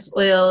 This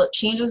oil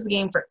changes the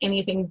game for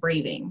anything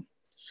breathing.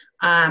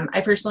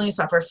 I personally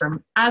suffer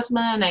from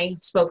asthma, and I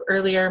spoke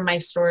earlier my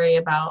story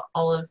about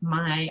all of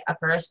my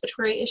upper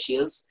respiratory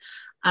issues.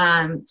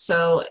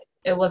 So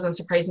it wasn't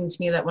surprising to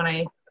me that when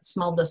I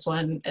smelled this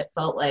one, it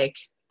felt like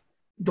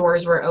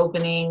doors were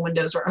opening,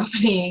 windows were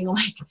opening,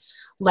 like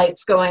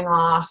lights going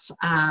off,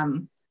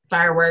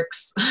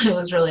 fireworks. It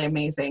was really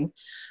amazing.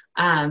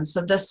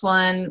 So this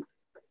one,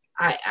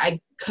 I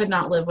could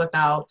not live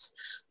without.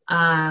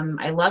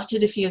 I love to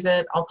diffuse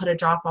it. I'll put a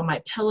drop on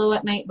my pillow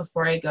at night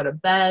before I go to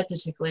bed,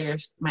 particularly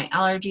if my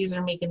allergies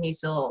are making me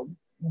feel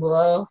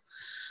blah.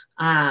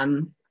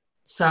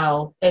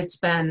 So it's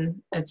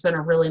been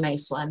a really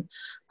nice one.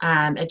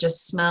 It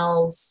just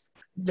smells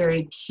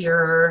very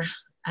pure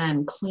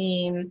and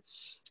clean,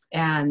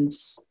 and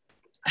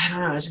I don't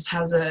know, it just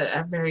has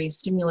a very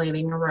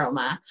stimulating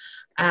aroma.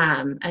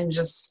 And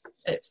just,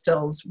 it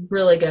feels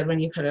really good when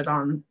you put it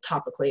on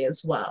topically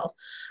as well.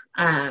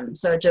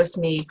 So it just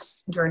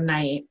makes your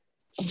night,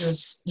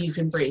 you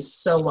can breathe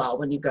so well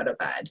when you go to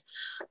bed.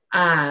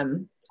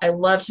 I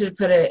love to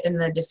put it in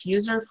the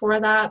diffuser for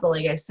that, but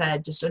like I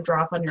said, just a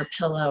drop on your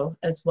pillow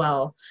as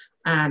well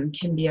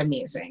can be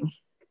amazing.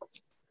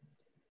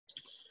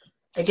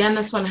 Again,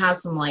 this one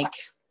has some like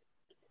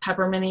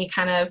peppermint-y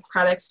kind of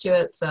products to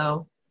it,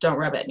 so don't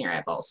rub it in your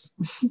eyeballs.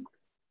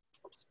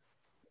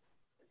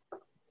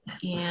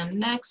 And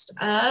next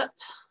up,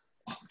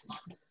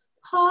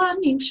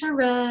 Ningxia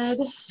Red.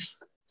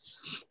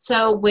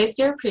 So with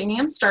your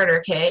premium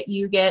starter kit,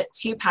 you get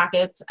 2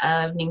 packets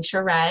of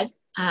Ningxia Red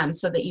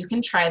so that you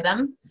can try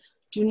them.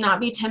 Do not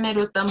be timid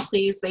with them,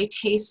 please. They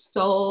taste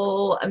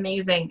so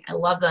amazing. I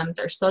love them.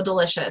 They're so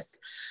delicious.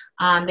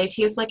 They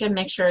taste like a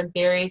mixture of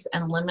berries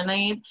and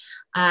lemonade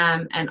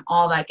and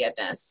all that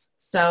goodness.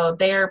 So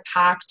they're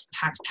packed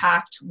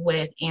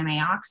with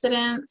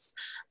antioxidants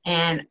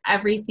and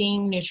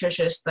everything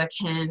nutritious that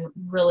can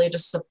really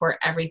just support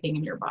everything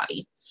in your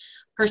body.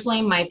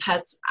 Personally, my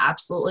pets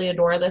absolutely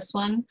adore this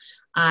one.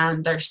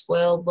 They're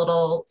spoiled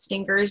little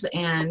stinkers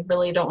and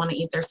really don't want to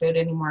eat their food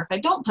anymore if I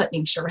don't put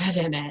Ningxia Red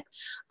in it.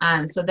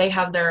 So they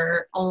have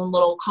their own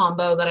little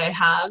combo that I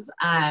have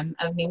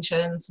of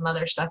Ningxia and some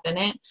other stuff in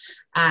it.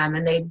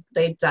 And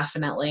they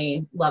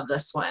definitely love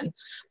this one.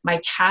 My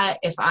cat,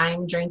 if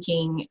I'm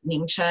drinking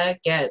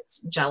Ningxia, gets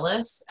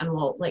jealous and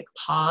will like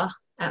paw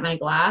at my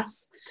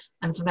glass.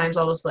 And sometimes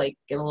I'll just like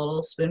get a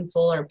little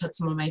spoonful or put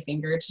some on my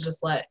finger to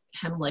just let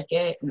him lick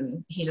it.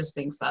 And he just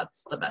thinks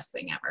that's the best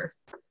thing ever.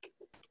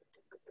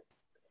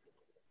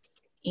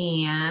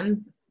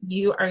 and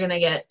you are going to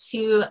get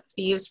 2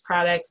 Thieves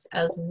products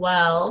as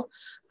well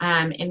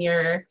in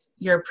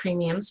your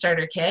premium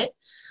starter kit.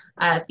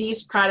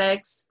 Thieves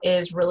products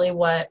is really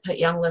what put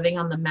Young Living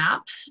on the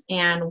map,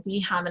 and we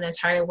have an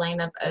entire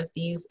lineup of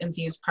Thieves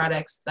infused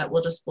products that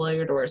will just blow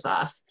your doors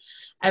off.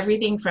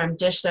 Everything from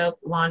dish soap,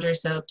 laundry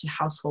soap, to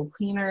household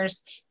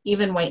cleaners,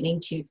 even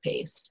whitening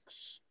toothpaste.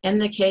 In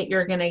the kit,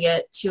 you're going to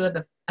get 2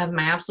 of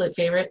my absolute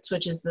favorites,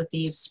 which is the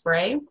Thieves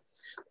spray.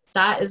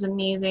 That is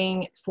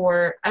amazing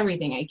for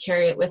everything. I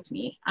carry it with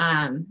me.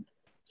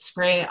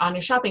 Spray on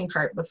your shopping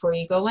cart before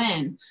you go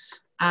in,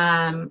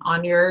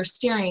 on your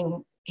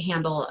steering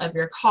handle of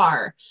your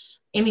car,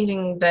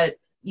 anything that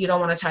you don't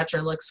want to touch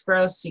or looks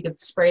gross. You could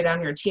spray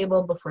down your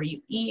table before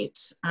you eat.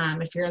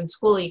 If you're in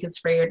school, you could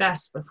spray your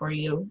desk before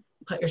you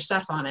put your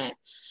stuff on it.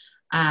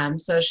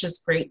 So it's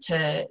just great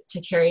to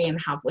carry and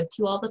have with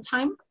you all the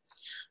time.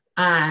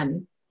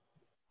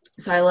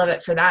 So I love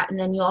it for that. And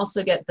then you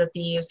also get the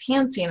Thieves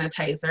hand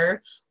sanitizer,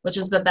 which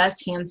is the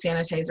best hand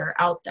sanitizer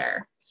out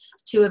there.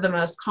 2 of the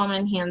most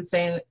common hand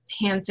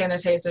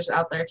sanitizers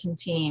out there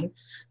contain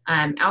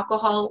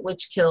alcohol,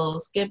 which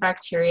kills good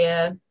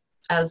bacteria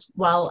as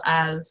well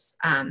as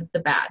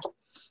the bad.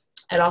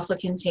 It also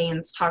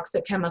contains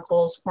toxic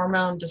chemicals,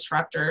 hormone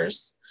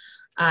disruptors,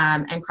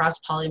 and cross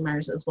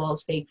polymers, as well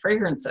as fake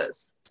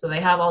fragrances. So they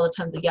have all the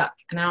tons of yuck.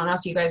 And I don't know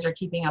if you guys are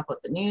keeping up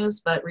with the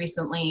news, but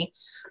recently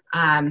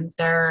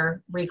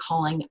they're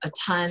recalling a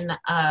ton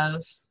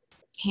of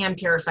hand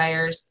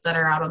purifiers that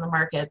are out on the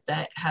market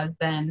that have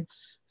been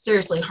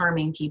seriously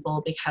harming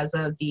people because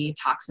of the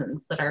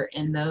toxins that are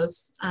in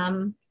those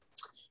hand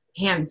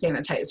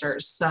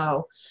sanitizers.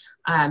 So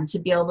to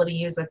be able to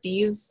use a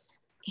Thieves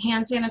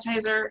hand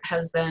sanitizer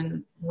has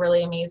been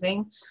really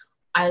amazing.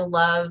 I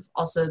love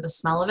also the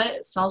smell of it.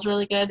 It smells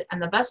really good.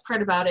 And the best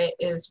part about it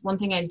is, one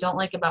thing I don't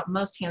like about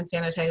most hand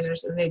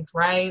sanitizers is they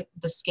dry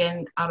the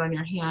skin out on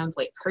your hands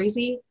like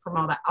crazy from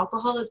all that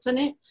alcohol that's in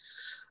it.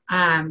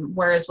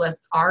 Whereas with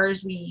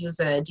ours, we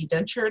use a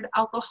dedentured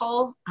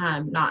alcohol,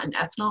 not an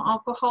ethanol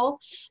alcohol.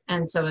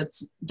 And so it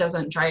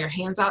doesn't dry your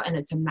hands out, and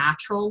it's a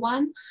natural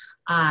one.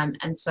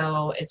 And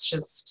so it's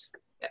just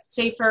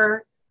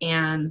safer,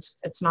 and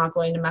it's not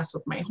going to mess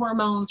with my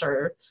hormones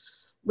or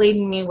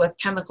laden me with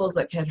chemicals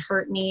that could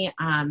hurt me.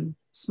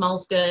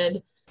 Smells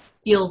good,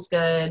 feels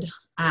good,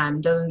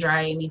 doesn't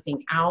dry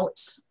anything out.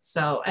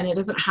 So, and it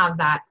doesn't have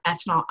that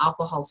ethanol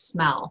alcohol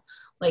smell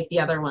like the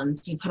other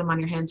ones. You put them on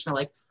your hands and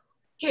you're like,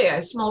 okay, I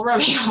smell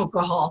rubbing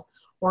alcohol,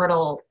 or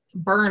it'll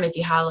burn if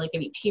you have like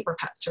any paper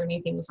cuts or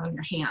anything on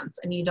your hands,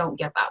 and you don't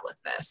get that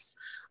with this.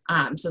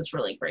 So it's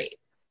really great.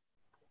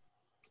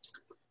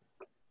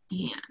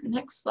 And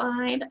next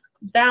slide,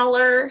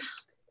 Valor.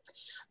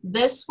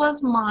 This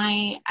was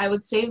I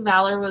would say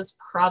Valor was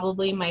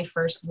probably my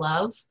first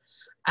love.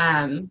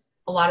 A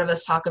lot of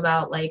us talk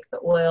about like the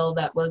oil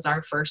that was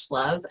our first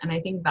love, and I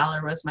think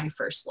Valor was my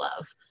first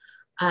love.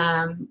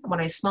 When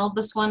I smelled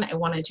this one, I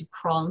wanted to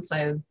crawl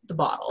inside the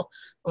bottle.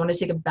 I wanted to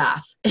take a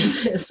bath in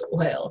this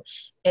oil.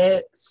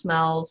 It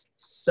smells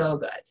so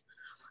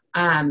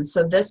good.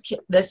 So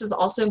this is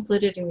also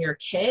included in your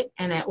kit,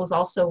 and it was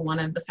also one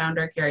of the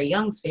founder Gary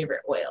Young's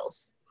favorite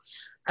oils.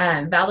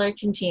 Valor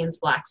contains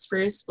black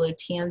spruce, blue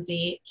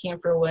tansy,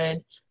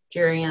 camphorwood,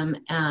 durium,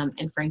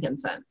 and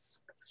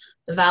frankincense.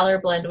 The Valor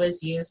blend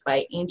was used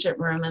by ancient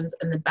Romans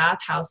in the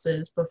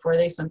bathhouses before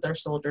they sent their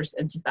soldiers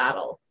into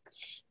battle.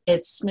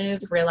 Its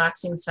smooth,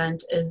 relaxing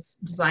scent is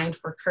designed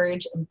for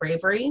courage and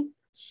bravery.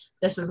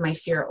 This is my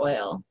fear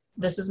oil.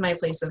 This is my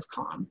place of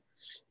calm.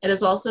 It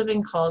has also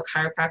been called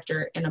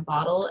chiropractor in a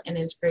bottle, and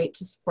is great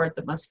to support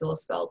the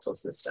musculoskeletal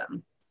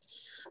system.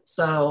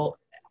 So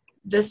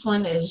this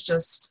one is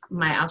just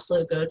my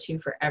absolute go-to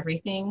for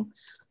everything.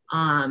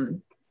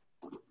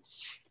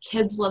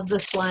 Kids love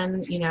this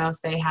one, you know,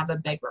 if they have a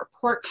big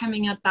report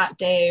coming up that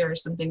day or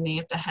something they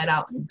have to head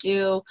out and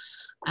do.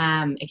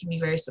 It can be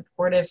very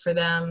supportive for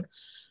them.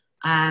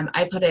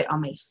 I put it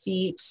on my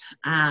feet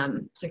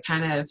to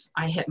kind of,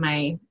 I hit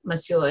my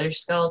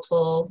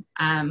musculoskeletal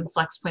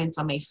flex points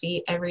on my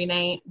feet every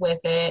night with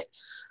it.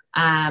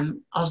 I'll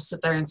just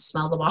sit there and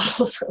smell the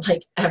bottle for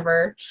like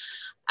ever.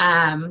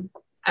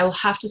 I will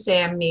have to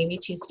say I'm maybe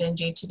too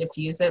stingy to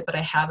diffuse it, but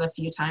I have a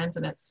few times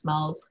and it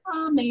smells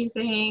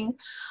amazing.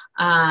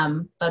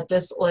 But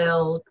this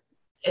oil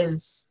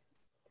is,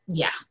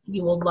 yeah,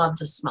 you will love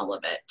the smell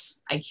of it.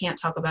 I can't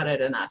talk about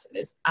it enough. It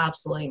is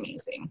absolutely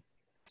amazing.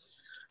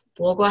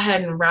 We'll go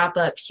ahead and wrap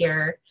up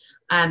here.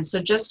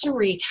 So just to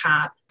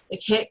recap, the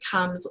kit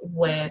comes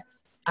with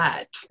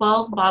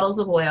 12 bottles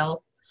of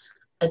oil,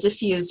 a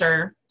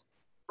diffuser.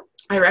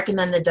 I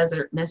recommend the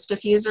Desert Mist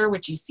diffuser,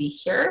 which you see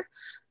here.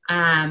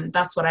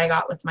 That's what I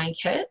got with my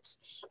kit.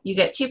 You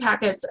get 2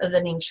 packets of the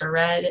Ningxia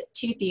Red,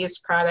 2 Thieves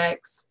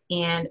products,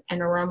 and an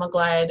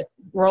AromaGlide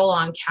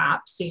roll-on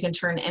cap, so you can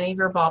turn any of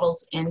your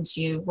bottles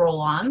into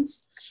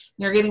roll-ons.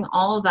 You're getting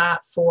all of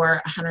that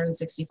for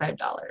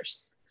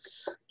 $165.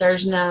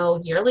 There's no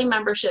yearly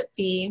membership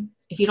fee.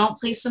 If you don't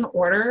place an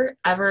order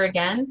ever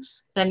again,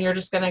 then you're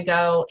just going to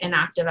go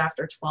inactive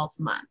after 12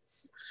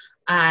 months.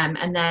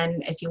 And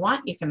then if you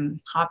want, you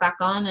can hop back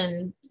on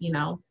and, you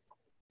know,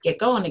 get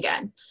going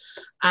again.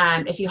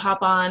 If you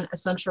hop on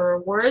Essential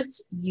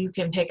Rewards, you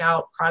can pick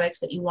out products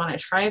that you want to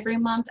try every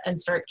month and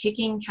start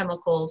kicking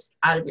chemicals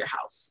out of your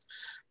house.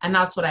 And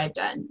that's what I've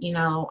done. You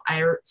know,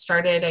 I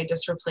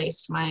just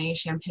replaced my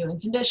shampoo and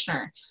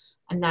conditioner,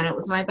 and then it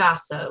was my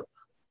bath soap,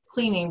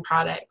 cleaning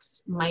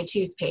products, my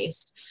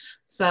toothpaste.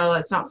 So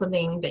it's not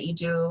something that you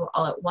do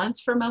all at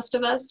once for most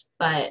of us,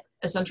 but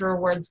Essential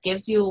Rewards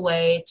gives you a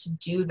way to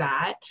do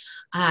that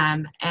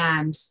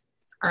and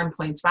earn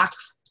points back,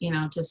 you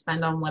know, to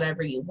spend on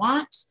whatever you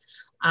want.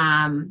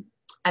 And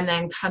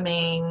then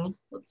coming,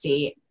 let's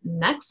see,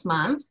 next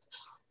month,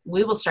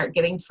 we will start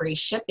getting free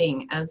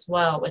shipping as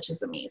well, which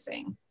is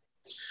amazing.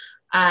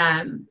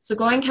 So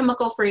going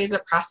chemical free is a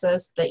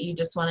process that you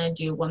just want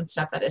to do one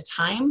step at a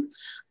time,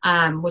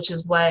 which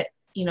is what,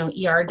 you know,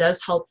 ER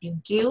does help you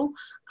do.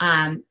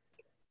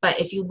 But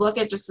if you look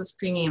at just this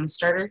premium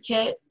starter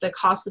kit, the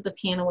cost of the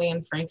PanoAway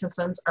and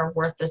frankincense are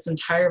worth this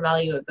entire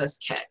value of this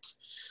kit.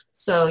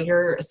 So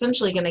you're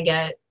essentially going to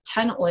get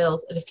 10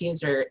 oils, a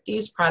diffuser,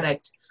 these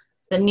products,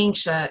 the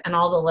Ningxia, and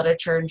all the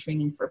literature and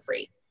training for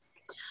free.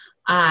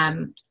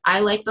 I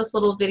like this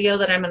little video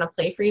that I'm going to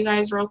play for you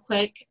guys real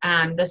quick.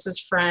 This is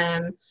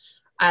from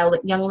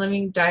Young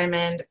Living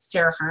Diamond,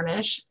 Sarah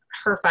Harnish,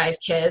 her 5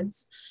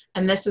 kids.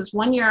 And this is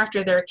 1 year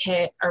after their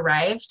kit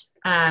arrived.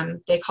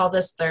 They call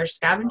this their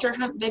scavenger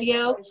hunt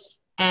video.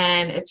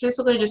 And it's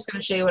basically just going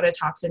to show you what a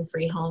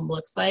toxin-free home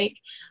looks like.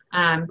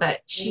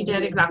 But she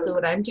did exactly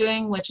what I'm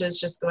doing, which is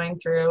just going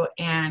through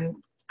and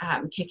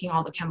kicking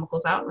all the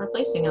chemicals out and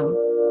replacing them.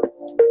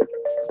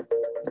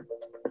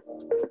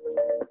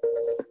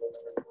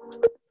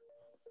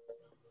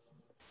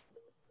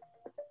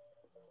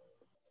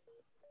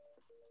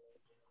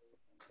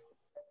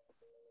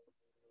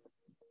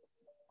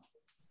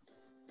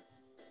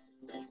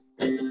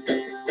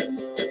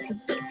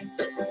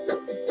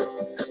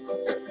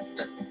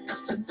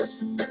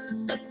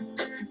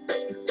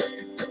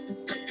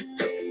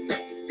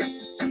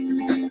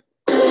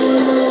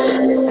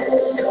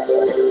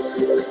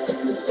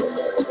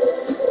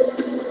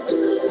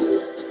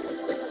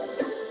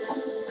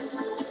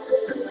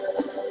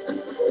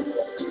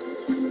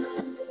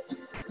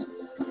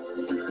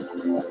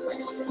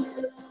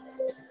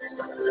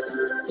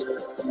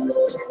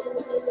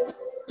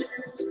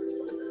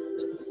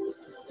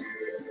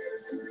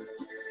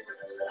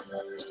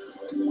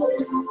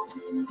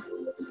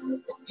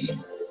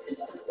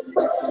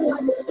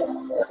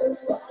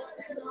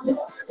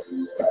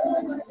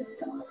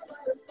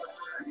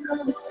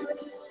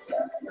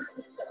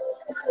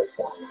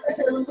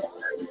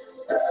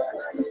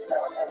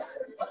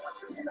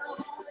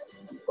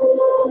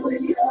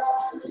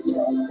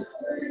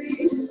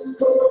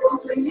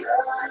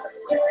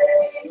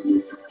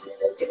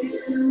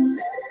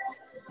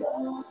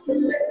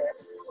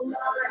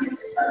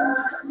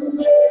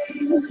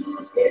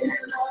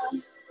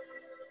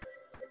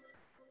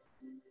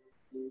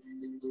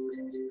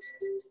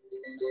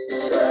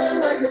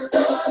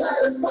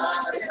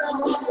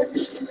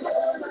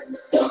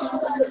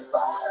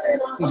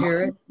 You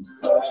hear it?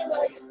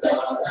 I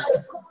thought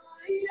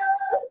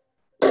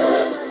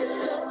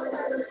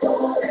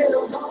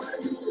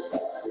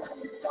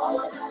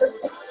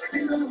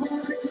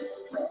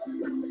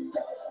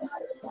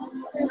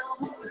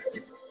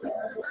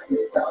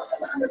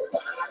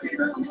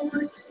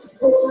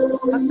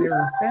they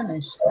were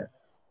finished.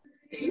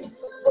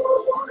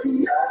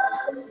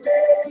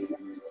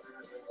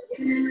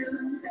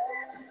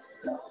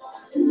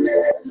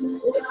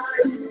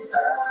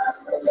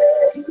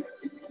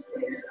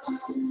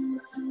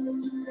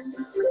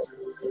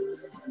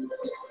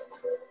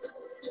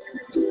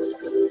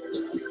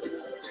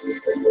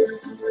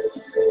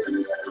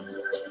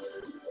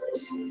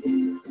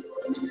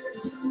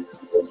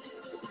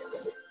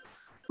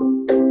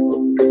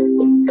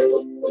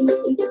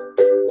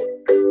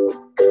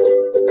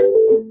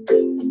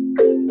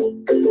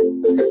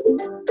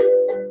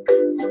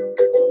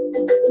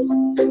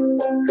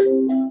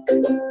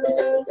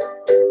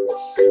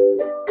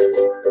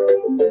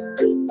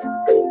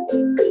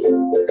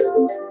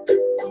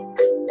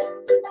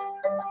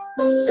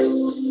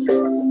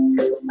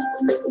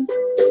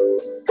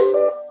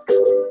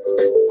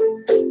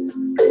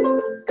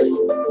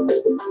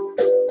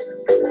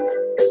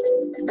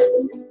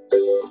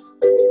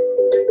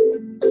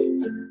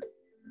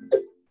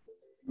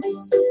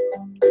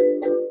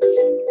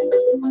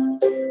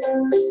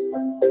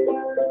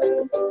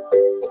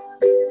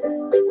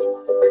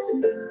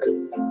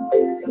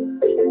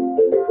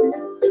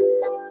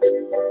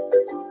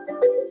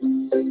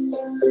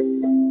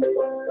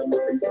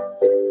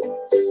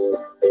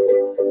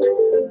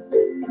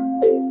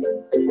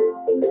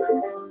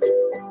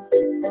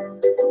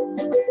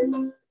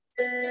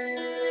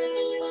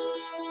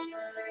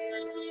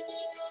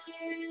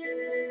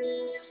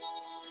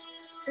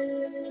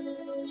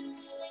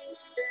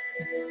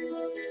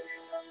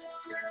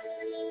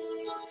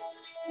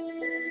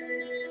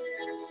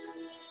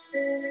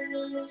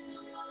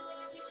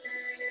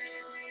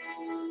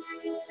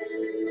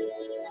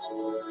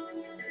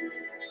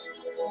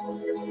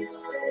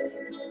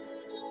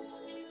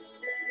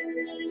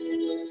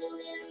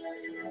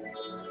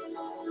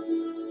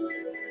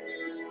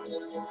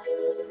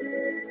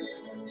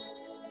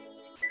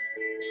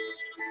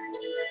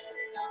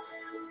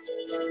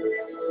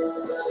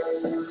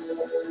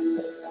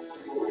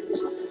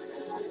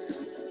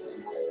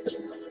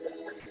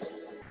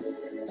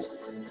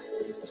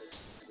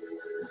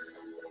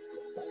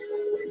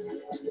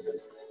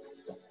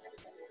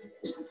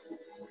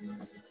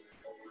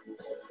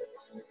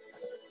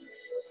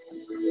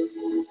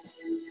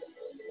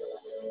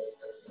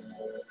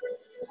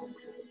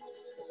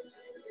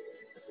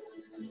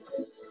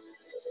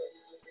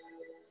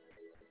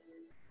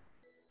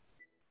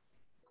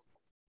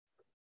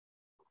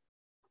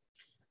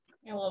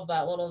 love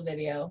that little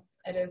video.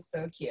 It is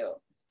so cute.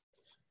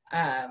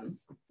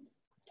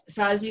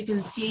 So as you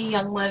can see,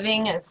 Young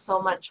Living is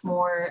so much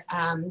more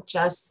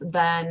just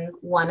than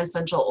one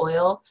essential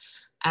oil.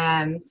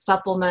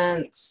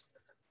 Supplements,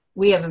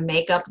 we have a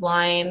makeup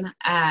line,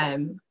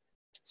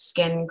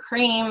 skin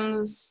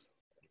creams,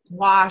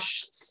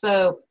 wash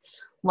soap,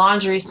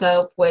 laundry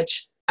soap,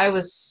 which I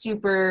was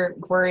super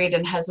worried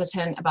and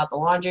hesitant about the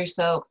laundry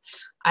soap.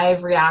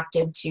 I've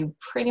reacted to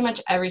pretty much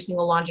every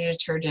single laundry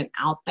detergent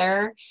out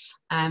there.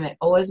 It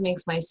always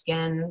makes my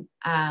skin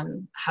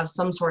have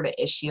some sort of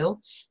issue,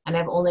 and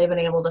I've only been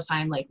able to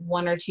find like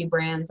 1 or 2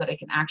 brands that I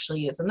can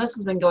actually use. And this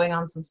has been going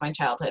on since my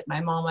childhood. My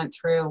mom went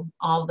through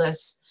all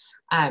this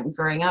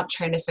growing up,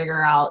 trying to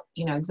figure out,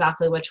 you know,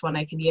 exactly which one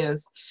I could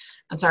use.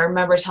 And so I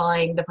remember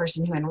telling the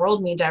person who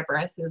enrolled me,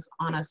 Deborah, who's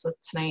on us with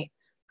tonight,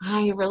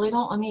 I really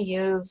don't want to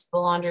use the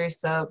laundry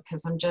soap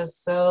because I'm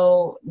just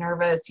so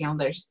nervous. You know,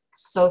 there's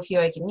so few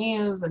I can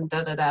use and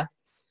da-da-da.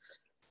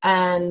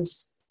 And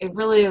it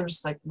really was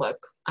just like, look,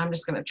 I'm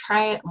just going to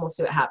try it and we'll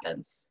see what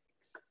happens.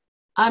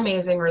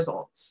 Amazing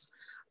results.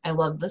 I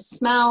love the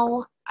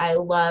smell. I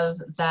love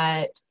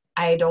that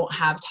I don't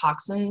have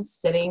toxins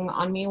sitting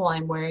on me while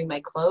I'm wearing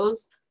my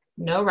clothes.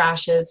 No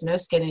rashes, no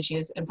skin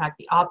issues. In fact,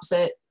 the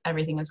opposite.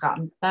 Everything has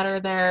gotten better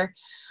there.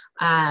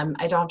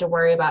 I don't have to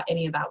worry about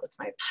any of that with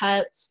my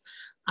pets.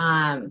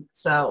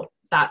 So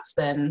that's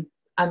been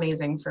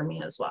amazing for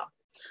me as well.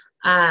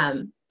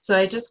 So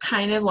I just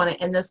kind of want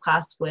to end this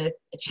class with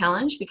a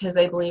challenge because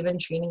I believe in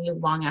treating you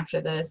long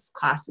after this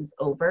class is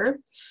over.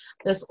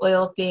 This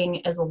oil thing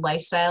is a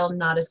lifestyle,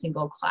 not a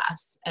single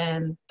class.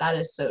 And that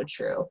is so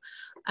true.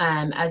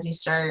 As you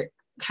start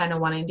kind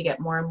of wanting to get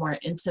more and more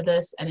into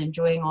this and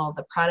enjoying all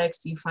the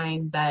products, you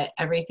find that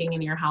everything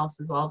in your house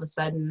is all of a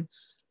sudden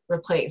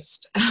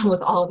replaced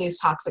with all of these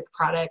toxic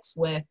products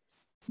with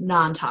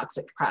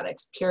non-toxic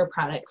products, pure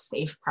products,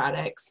 safe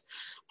products,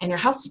 and your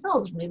house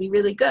smells really,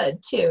 really good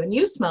too, and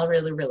you smell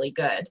really, really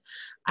good.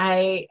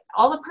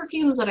 All the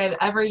perfumes that I've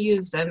ever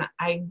used, and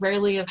I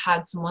rarely have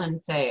had someone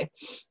say,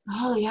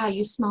 oh yeah,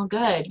 you smell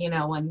good, you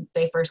know, when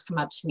they first come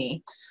up to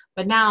me.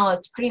 But now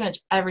it's pretty much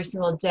every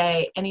single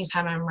day,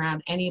 anytime I'm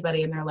around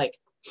anybody and they're like,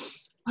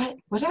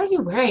 what are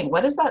you wearing?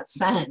 What is that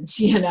scent?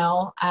 You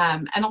know?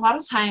 And a lot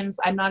of times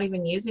I'm not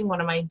even using one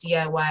of my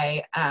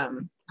DIY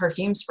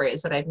perfume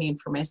sprays that I've made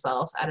for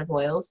myself out of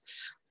oils.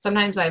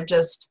 Sometimes I've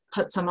just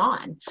put some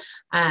on,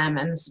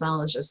 and the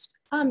smell is just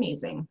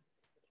amazing.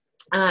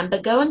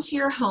 But go into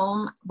your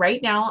home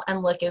right now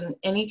and look in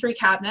any 3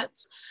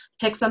 cabinets.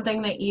 Pick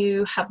something that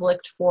you have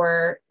looked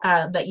for,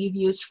 that you've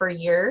used for a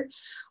year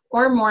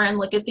or more, and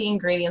look at the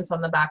ingredients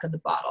on the back of the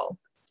bottle.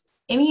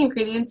 Any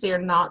ingredients that you're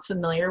not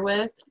familiar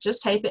with,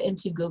 just type it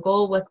into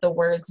Google with the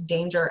words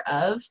danger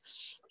of,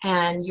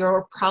 and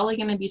you're probably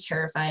going to be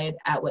terrified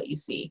at what you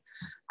see.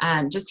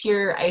 Just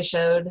here I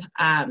showed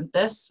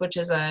this, which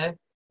is a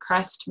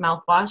Crest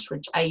mouthwash,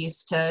 which I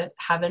used to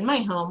have in my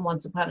home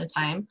once upon a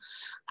time.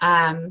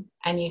 And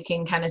you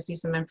can kind of see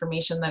some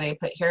information that I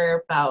put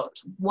here about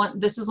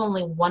this is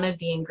only one of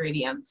the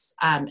ingredients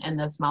in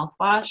this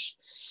mouthwash.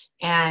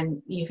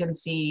 And you can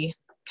see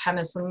kind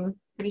of some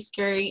pretty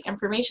scary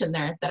information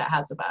there that it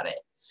has about it.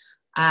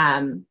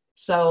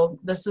 So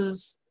this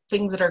is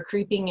things that are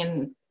creeping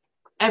in.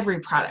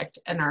 Every product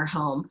in our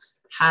home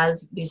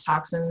has these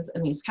toxins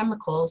and these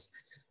chemicals,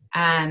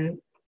 and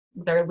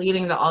they're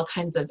leading to all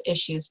kinds of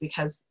issues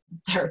because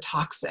they're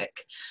toxic.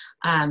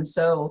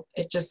 So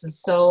it just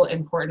is so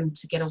important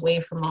to get away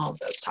from all of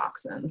those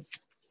toxins.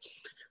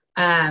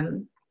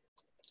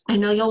 I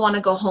know you'll want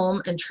to go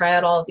home and try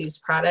out all of these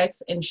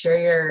products and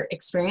share your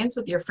experience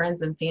with your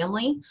friends and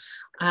family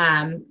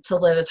to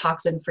live a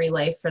toxin-free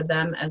life for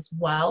them as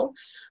well.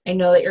 I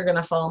know that you're going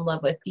to fall in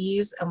love with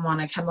these and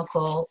want a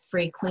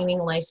chemical-free cleaning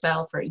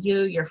lifestyle for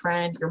you, your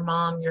friend, your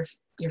mom,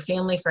 your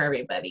family, for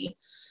everybody.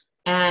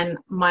 And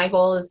my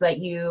goal is that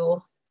you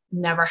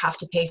never have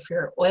to pay for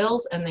your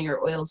oils and that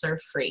your oils are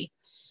free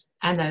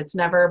and that it's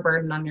never a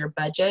burden on your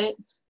budget.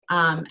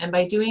 And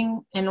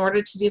in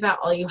order to do that,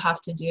 all you have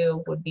to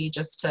do would be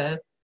just to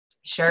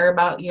share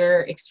about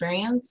your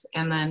experience,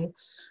 and then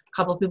a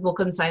couple people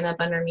can sign up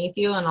underneath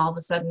you, and all of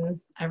a sudden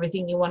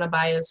everything you want to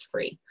buy is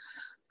free.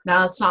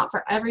 Now, it's not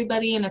for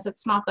everybody, and if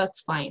it's not,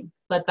 that's fine,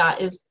 but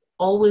that is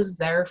always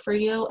there for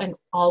you and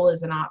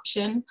always an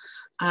option.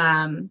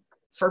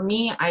 For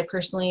me, I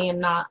personally am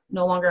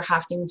no longer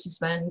having to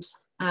spend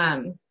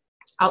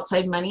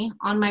outside money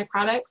on my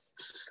products.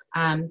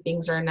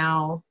 Things are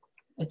now,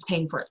 it's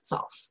paying for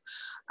itself.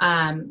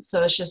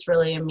 So it's just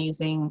really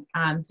amazing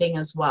thing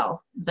as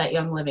well that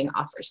Young Living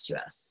offers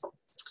to us.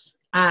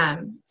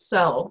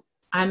 So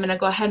I'm going to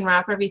go ahead and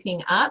wrap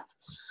everything up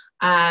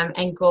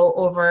and go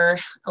over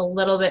a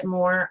little bit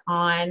more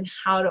on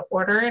how to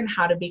order and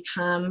how to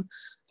become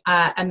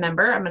a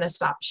member. I'm going to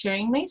stop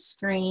sharing my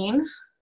screen.